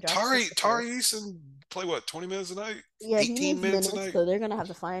playing like a Josh Christopher. Tari Eason play what 20 minutes a night, Yeah, he 18 needs minutes a minutes, night. so they're gonna have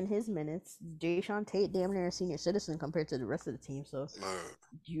to find his minutes. Jayshawn Tate, damn near a senior citizen compared to the rest of the team. So Uh,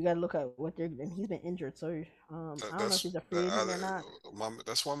 you gotta look at what they're and he's been injured. So I don't know if he's a free agent or not.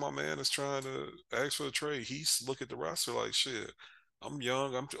 that's why my man is trying to ask for a trade. He's look at the roster like shit. I'm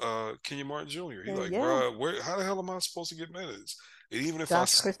young. I'm Kenya Martin Jr. He And like, yeah, bro, where? How the hell am I supposed to get minutes? And even if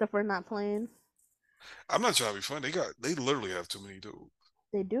Josh Christopher not playing. I'm not trying to be funny. They literally have too many dudes.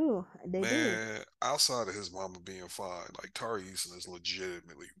 They do, they do. Man, outside of his mama being fine, like Tari Eason is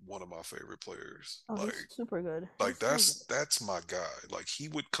legitimately one of my favorite players. Oh, he's super good. He's so good. That's my guy. Like he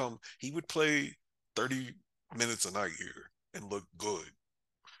would play 30 minutes a night here and look good.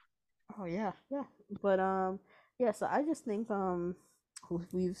 Oh yeah, yeah. But yeah. So I just think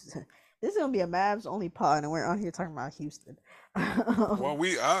we've this is gonna be a Mavs only pod, and we're on here talking about Houston. Well,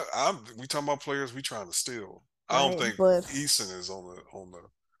 we talking about players we trying to steal. I don't right, think but Eason is on the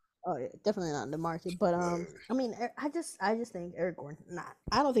oh yeah, definitely not in the market. But I mean, I just think Eric Gordon. Nah,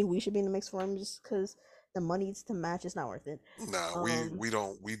 I don't think we should be in the mix for him just because the money's to match. It's not worth it. nah, Um,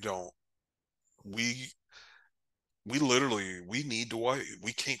 we don't we we literally we need Dwight.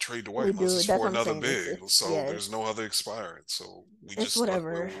 We can't trade Dwight we unless do. it's That's for what I'm another saying. big. So there's It's no other expiring. So we it's just stuck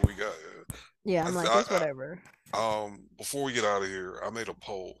with whatever. what we got. Yeah, I'm like it's whatever. Before we get out of here, I made a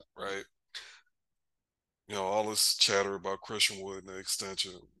poll, right? You know, all this chatter about Christian Wood and the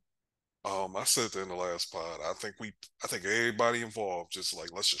extension. I said that in the last pod. I think everybody involved just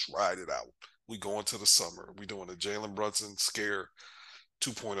like let's just ride it out. We go into the summer. We doing the Jalen Brunson scare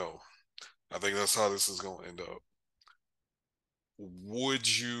 2.0. I think that's how this is going to end up.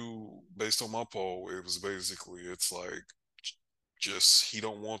 Would you, based on my poll, it was basically it's like just he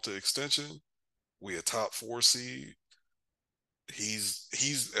don't want the extension. We a top 4 seed. He's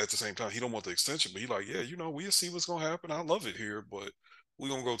at the same time he don't want the extension, but he like yeah, you know we'll see what's gonna happen. I love it here, but we're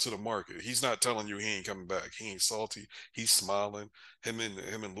gonna go to the market. He's not telling you he ain't coming back. He ain't salty. He's smiling. Him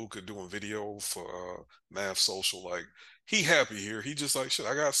and Luca doing video for Math Social. Like he happy here. He just like shit.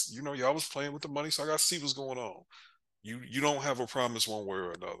 I got y'all was playing with the money, so I got to see what's going on. You don't have a promise one way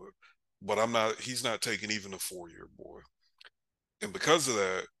or another. But I'm not. He's not taking even a 4 year boy. And because of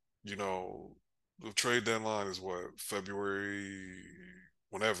that, you know, the trade deadline is what February,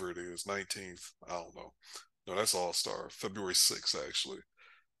 whenever it is, 19th. I don't know. No, that's All Star. February 6th, actually.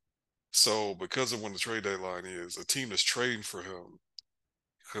 So because of when the trade deadline is, a team that's trading for him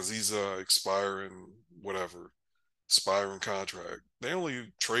because he's expiring whatever, expiring contract. They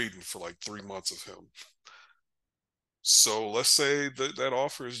only trading for like 3 months of him. So let's say that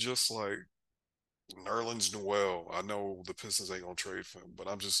offer is just like Nerlens Noel. I know the Pistons ain't gonna trade for him, but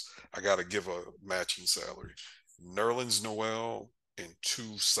I gotta give a matching salary. Nerlens Noel and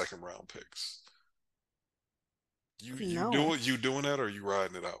 2 second round picks. No, You doing that or you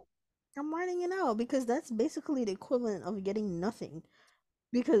riding it out? I'm writing it out because that's basically the equivalent of getting nothing.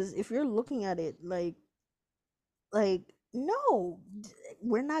 Because if you're looking at it like no,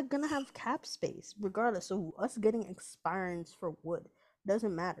 we're not gonna have cap space regardless. So us getting expirants for Wood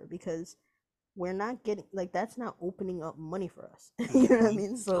doesn't matter because we're not getting like that's not opening up money for us. You know what I Mm-hmm.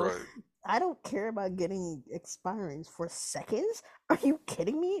 mean? So Right. I don't care about getting expirants for seconds. Are you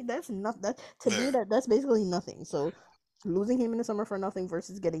kidding me? That's not that to me Yeah. that's basically nothing. So losing him in the summer for nothing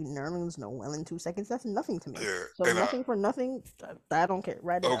versus getting Nerlens Noel in 2 seconds, that's nothing to me. Yeah. So And nothing for nothing, I don't care.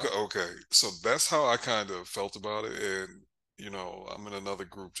 Write it okay, out. okay. So that's how I kind of felt about it. And, I'm in another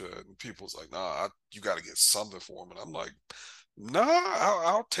group chat and people's like, nah, you got to get something for him. And I'm like, nah,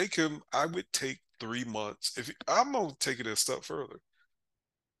 I'll take him. I would take 3 months. I'm going to take it a step further.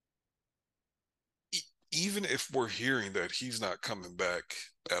 Even if we're hearing that he's not coming back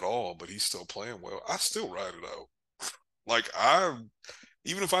at all, but he's still playing well, I still ride it out. Like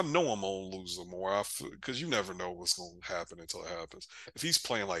even if I know I'm gonna lose them more, because you never know what's gonna happen until it happens. If he's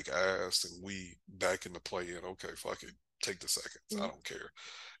playing like ass and we back in the play in, okay, fuck it, take the seconds. I Mm. don't care.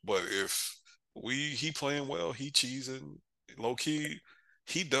 But if he playing well, he cheesing, low key,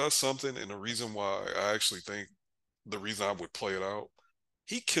 he does something, and the reason why I actually think the reason I would play it out,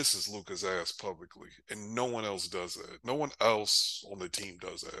 he kisses Luca's ass publicly, and no one else does that. No one else on the team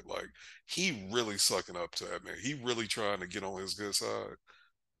does that. Like he really sucking up to that man. He really trying to get on his good side.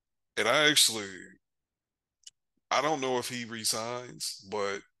 And I don't know if he resigns,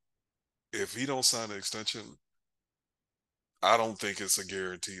 but if he don't sign an extension, I don't think it's a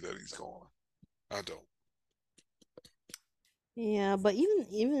guarantee that he's going. I don't. Yeah, but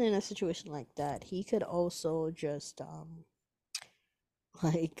even in a situation like that, he could also just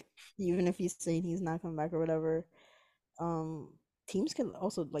like even if he's saying he's not coming back or whatever, um teams can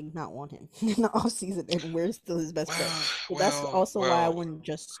also like not want him in the off season and we're still his best player. Well, So that's well, also why I well. wouldn't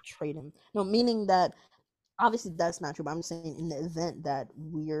just trade him. No, meaning that obviously that's not true, but I'm just saying in the event that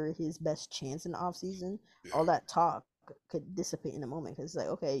we're his best chance in the off season, Yeah, all that talk could dissipate in a moment because it's like,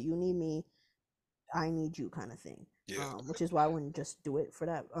 okay, you need me, I need you kind of thing. yeah. Which is why I wouldn't just do it for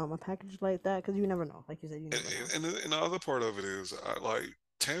that a package like that because you never know. Like you said, you And, never know. and the other part of it is, like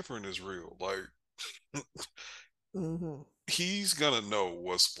tampering is real. Like Mm-hmm. he's gonna know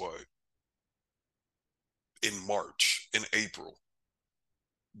what's what in March, in April.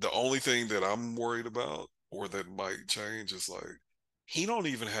 The only thing that I'm worried about or that might change is like he don't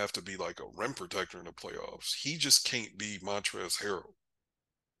even have to be like a rim protector in the playoffs. He just can't be Montrezl Harrell.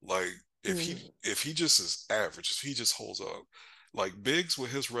 Like Mm-hmm. if he just is average, if he just holds up, like Biggs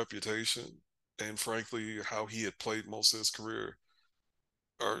with his reputation and frankly how he had played most of his career,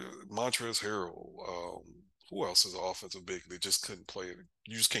 or Montrezl Harrell, who else is an offensive big? They just couldn't play it.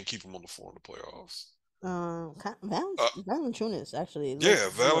 You just can't keep him on the floor in the playoffs. Uh, Valanciunas actually low yeah,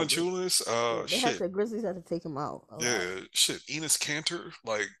 key do like this. Valanciunas, Yeah, they had shit, to Grizzlies had to take him out a lot. yeah, shit, Enos Cantor,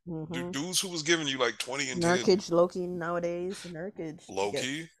 like Mm-hmm. dudes who was giving you like 20 and 10 Nurkic, Loki nowadays. Nurkic low gets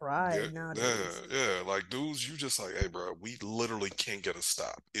key. Yeah, fried yeah, nowadays. yeah. Like dudes, you just like, hey, bro, we literally can't get a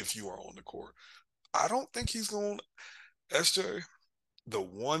stop if you are on the court. I don't think he's going. SJ, the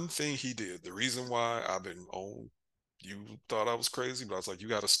one thing he did, the reason why I've been on, you thought I was crazy, but I was like, you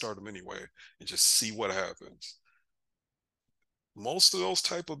got to start him anyway and just see what happens. Most of those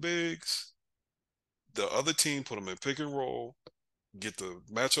type of bigs, the other team put them in pick and roll, get the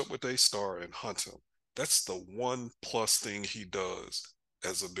matchup with a star and hunt him. That's the one plus thing he does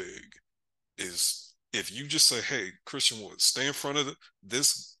as a big is if you just say, hey, Christian Wood, stay in front of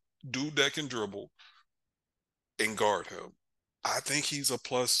this dude that can dribble and guard him. I think he's a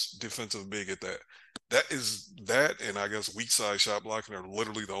plus defensive big at that. That, and I guess weak side shot blocking are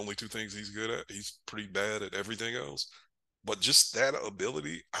literally the only two things he's good at. He's pretty bad at everything else. But just that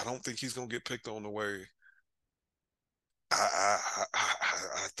ability, I don't think he's gonna get picked on the way.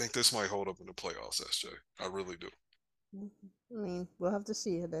 I think this might hold up in the playoffs, SJ. I really do. I mean, we'll have to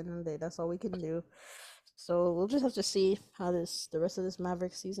see at the end of the day. That's all we can do. So we'll just have to see how the rest of this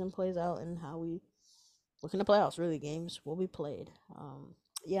Maverick season plays out and how we look in the playoffs. Really, games will be played.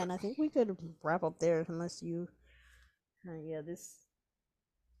 Yeah, and I think we could wrap up there unless you, yeah, this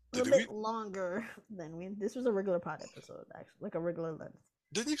was a Did we? bit longer than we. This was a regular pod episode, actually, like a regular length.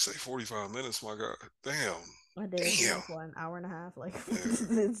 Didn't you say 45 minutes? My God, damn, I did damn. like what, an hour and a half. Like Yeah.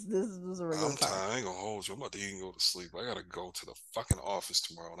 this was a regular I'm pod. tired. I ain't gonna hold you. I'm about to eat and go to sleep. I gotta go to the fucking office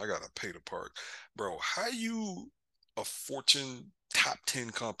tomorrow, and I gotta pay the park, bro. How you a Fortune top 10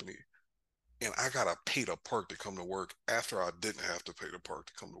 company, and I gotta pay the park to come to work after I didn't have to pay the park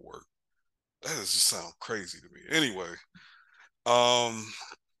to come to work? That does just sound crazy to me. Anyway, um,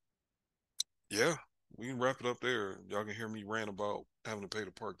 yeah, we can wrap it up there. Y'all can hear me rant about having to pay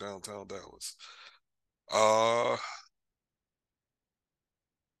the park downtown Dallas. Uh,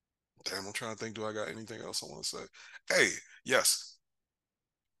 damn, I'm trying to think. Do I got anything else I want to say? Hey, yes,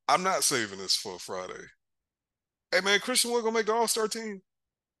 I'm not saving this for Friday. Hey man, Christian Wood gonna make the All Star team?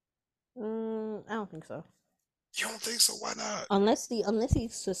 I don't think so. You don't think so? Why not? Unless he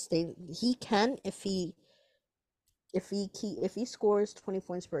sustain, he can if he scores 20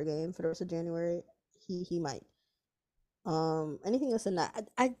 points per game for the rest of January, he might. Anything else than that,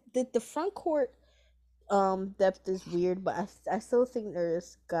 the front court depth is weird, but I still think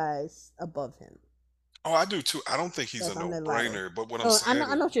there's guys above him, Oh, I do too. I don't think he's a like on no the ladder. brainer. But what I'm Oh, saying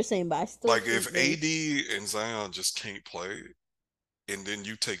I is, know what you're saying, but I still like, think if there's. AD and Zion just can't play, and then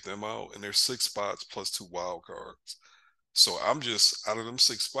you take them out, and there's 6 spots plus 2 wild cards. So I'm just out of them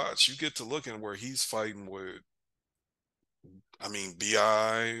 6 spots. You get to looking where he's fighting with. I mean,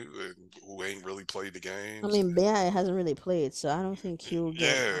 Bi, who ain't really played the I games. mean, Bi hasn't really played, so I don't think he'll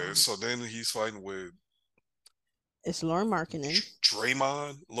get. Yeah. So then he's fighting with It's Lauren Markkinen,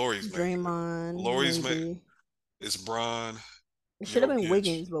 Draymond. Laurie's making it. Draymond, Laurie's ma- maybe. It's Bron, It should have been Jokic.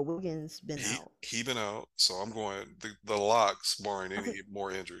 Wiggins, but Wiggins been He out. he been out, so I'm going the locks, barring I any think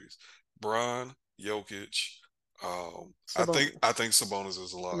more injuries. Bron, Jokic. Sabonis. I think Sabonis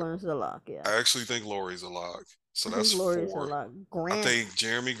is a lock. Sabonis is a lock. Yeah, I actually think Laurie's a lock. So I that's think Laurie's a four. lock. I Grant. think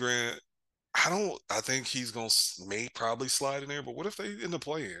Jeremy Grant. I don't. I think he's gonna may probably slide in there. But what if they end up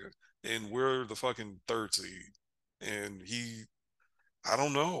playing and we're the fucking third seed and he? I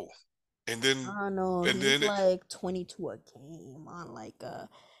don't know. And then I don't know. and He's then like 22 a game on like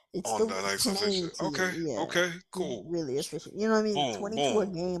it's on the the nice playing efficient. team. Okay, Yeah, okay, he's cool. really efficient. You know what I mean? Boom, 22 a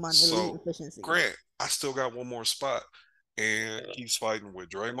boom. game on elite So efficiency. Grant, I still got one more spot, and he's fighting with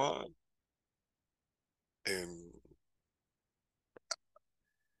Draymond, and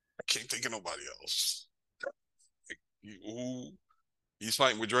I can't think of nobody else. Who he's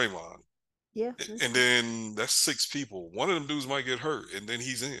fighting with Draymond, Yeah, that's and true. then that's 6 people. One of them dudes might get hurt, and then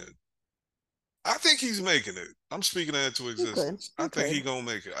he's in. I think he's making it. I'm speaking that into He could. existence. I He think he could. gonna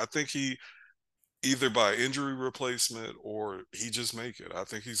make it. I think he either by injury replacement or he just make it. I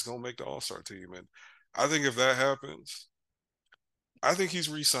think he's gonna make the All Star team, and I think if that happens, I think he's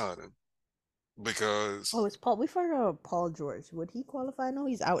re-signing Oh, because it's Paul. We forgot about Paul George. Would he qualify? No,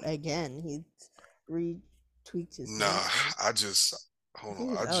 he's out again. He retweaked his nah, hamstring. I just I hold on. think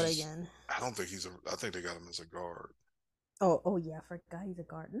he's out again. I don't think he's a. I think they got him as a guard. Oh yeah, I forgot he's a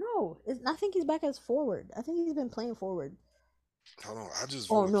guard. No, I think he's back as forward. I think he's been playing forward. Hold on. I just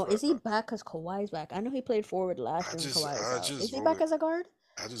Oh voted no, for. is he back because Kawhi's back? I know he played forward last year when Kawhi was I out. just Is he back voted. as a guard?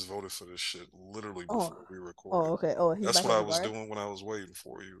 I just voted for this shit literally Oh, before we recorded. oh okay. Oh, he's That's back what as I a was guard. doing when I was waiting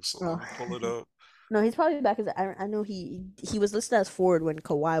for you. So let Oh, me pull it up. no, he's probably back as. I know he was listed as forward when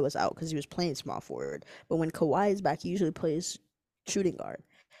Kawhi was out because he was playing small forward. But when Kawhi is back, he usually plays shooting guard.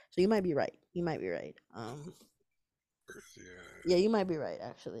 So you might be right. You might be right. Yeah. Yeah, you might be right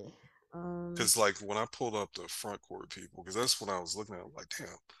actually. Um, Because like when I pulled up the front court people, because that's when I was looking at. I'm like, damn,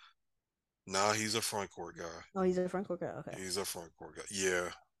 nah, he's a front court guy. oh, he's a front court guy. Okay, He's a front court guy. Yeah.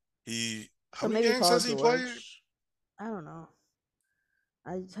 He. How so many maybe games Paul has he played? George. I don't know.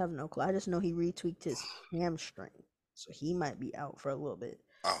 I just have no clue. I just know he retweaked his hamstring, so he might be out for a little bit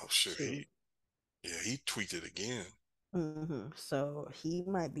Oh shit. too. He tweaked it again. So he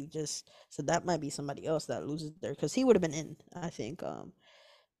might be just. So that might be somebody else that loses there because he would have been in. I think.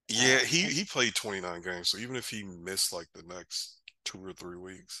 Yeah, Uh, he played 29 games. So even if he missed like the next 2 or 3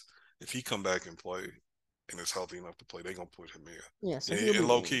 weeks, if he come back and play and is healthy enough to play, they gonna put him yeah. in. So he'll And be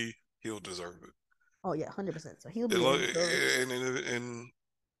low in. key, he'll deserve it. Oh yeah, 100%. So he'll And, be in. So and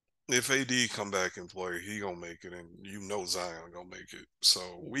if AD come back and play, he gonna make it, and you know Zion gonna make it. So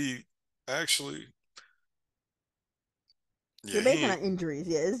yeah. we actually You're Yeah, banking on injuries.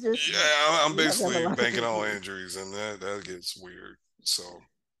 Yeah, it's just yeah, I'm you have to have a basically lot of banking on injuries. injuries, and that gets weird. So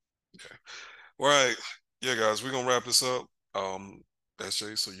yeah. All right. Yeah, guys, we're gonna wrap this up.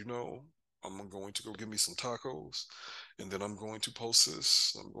 SJ, so I'm going to go get me some tacos and then I'm going to post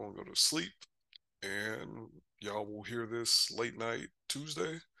this. I'm going to go to sleep and y'all will hear this late night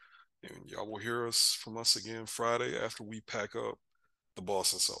Tuesday. And y'all will hear us from us again Friday after we pack up the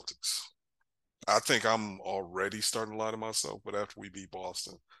Boston Celtics. I think I'm already starting to lie to myself, but after we beat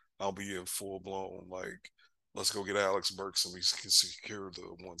Boston, I'll be in full blown like, let's go get Alex Burks and we can secure the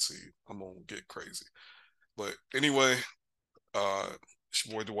 1 seed. I'm gonna get crazy. But anyway, it's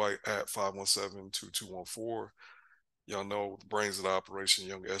your boy Dwight at 517-2214. Y'all know the brains of the operation,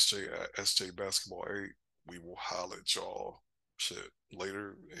 young SJ at SJ Basketball 8. We will holler at y'all shit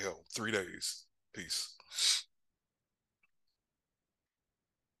later. Hell, 3 days. Peace.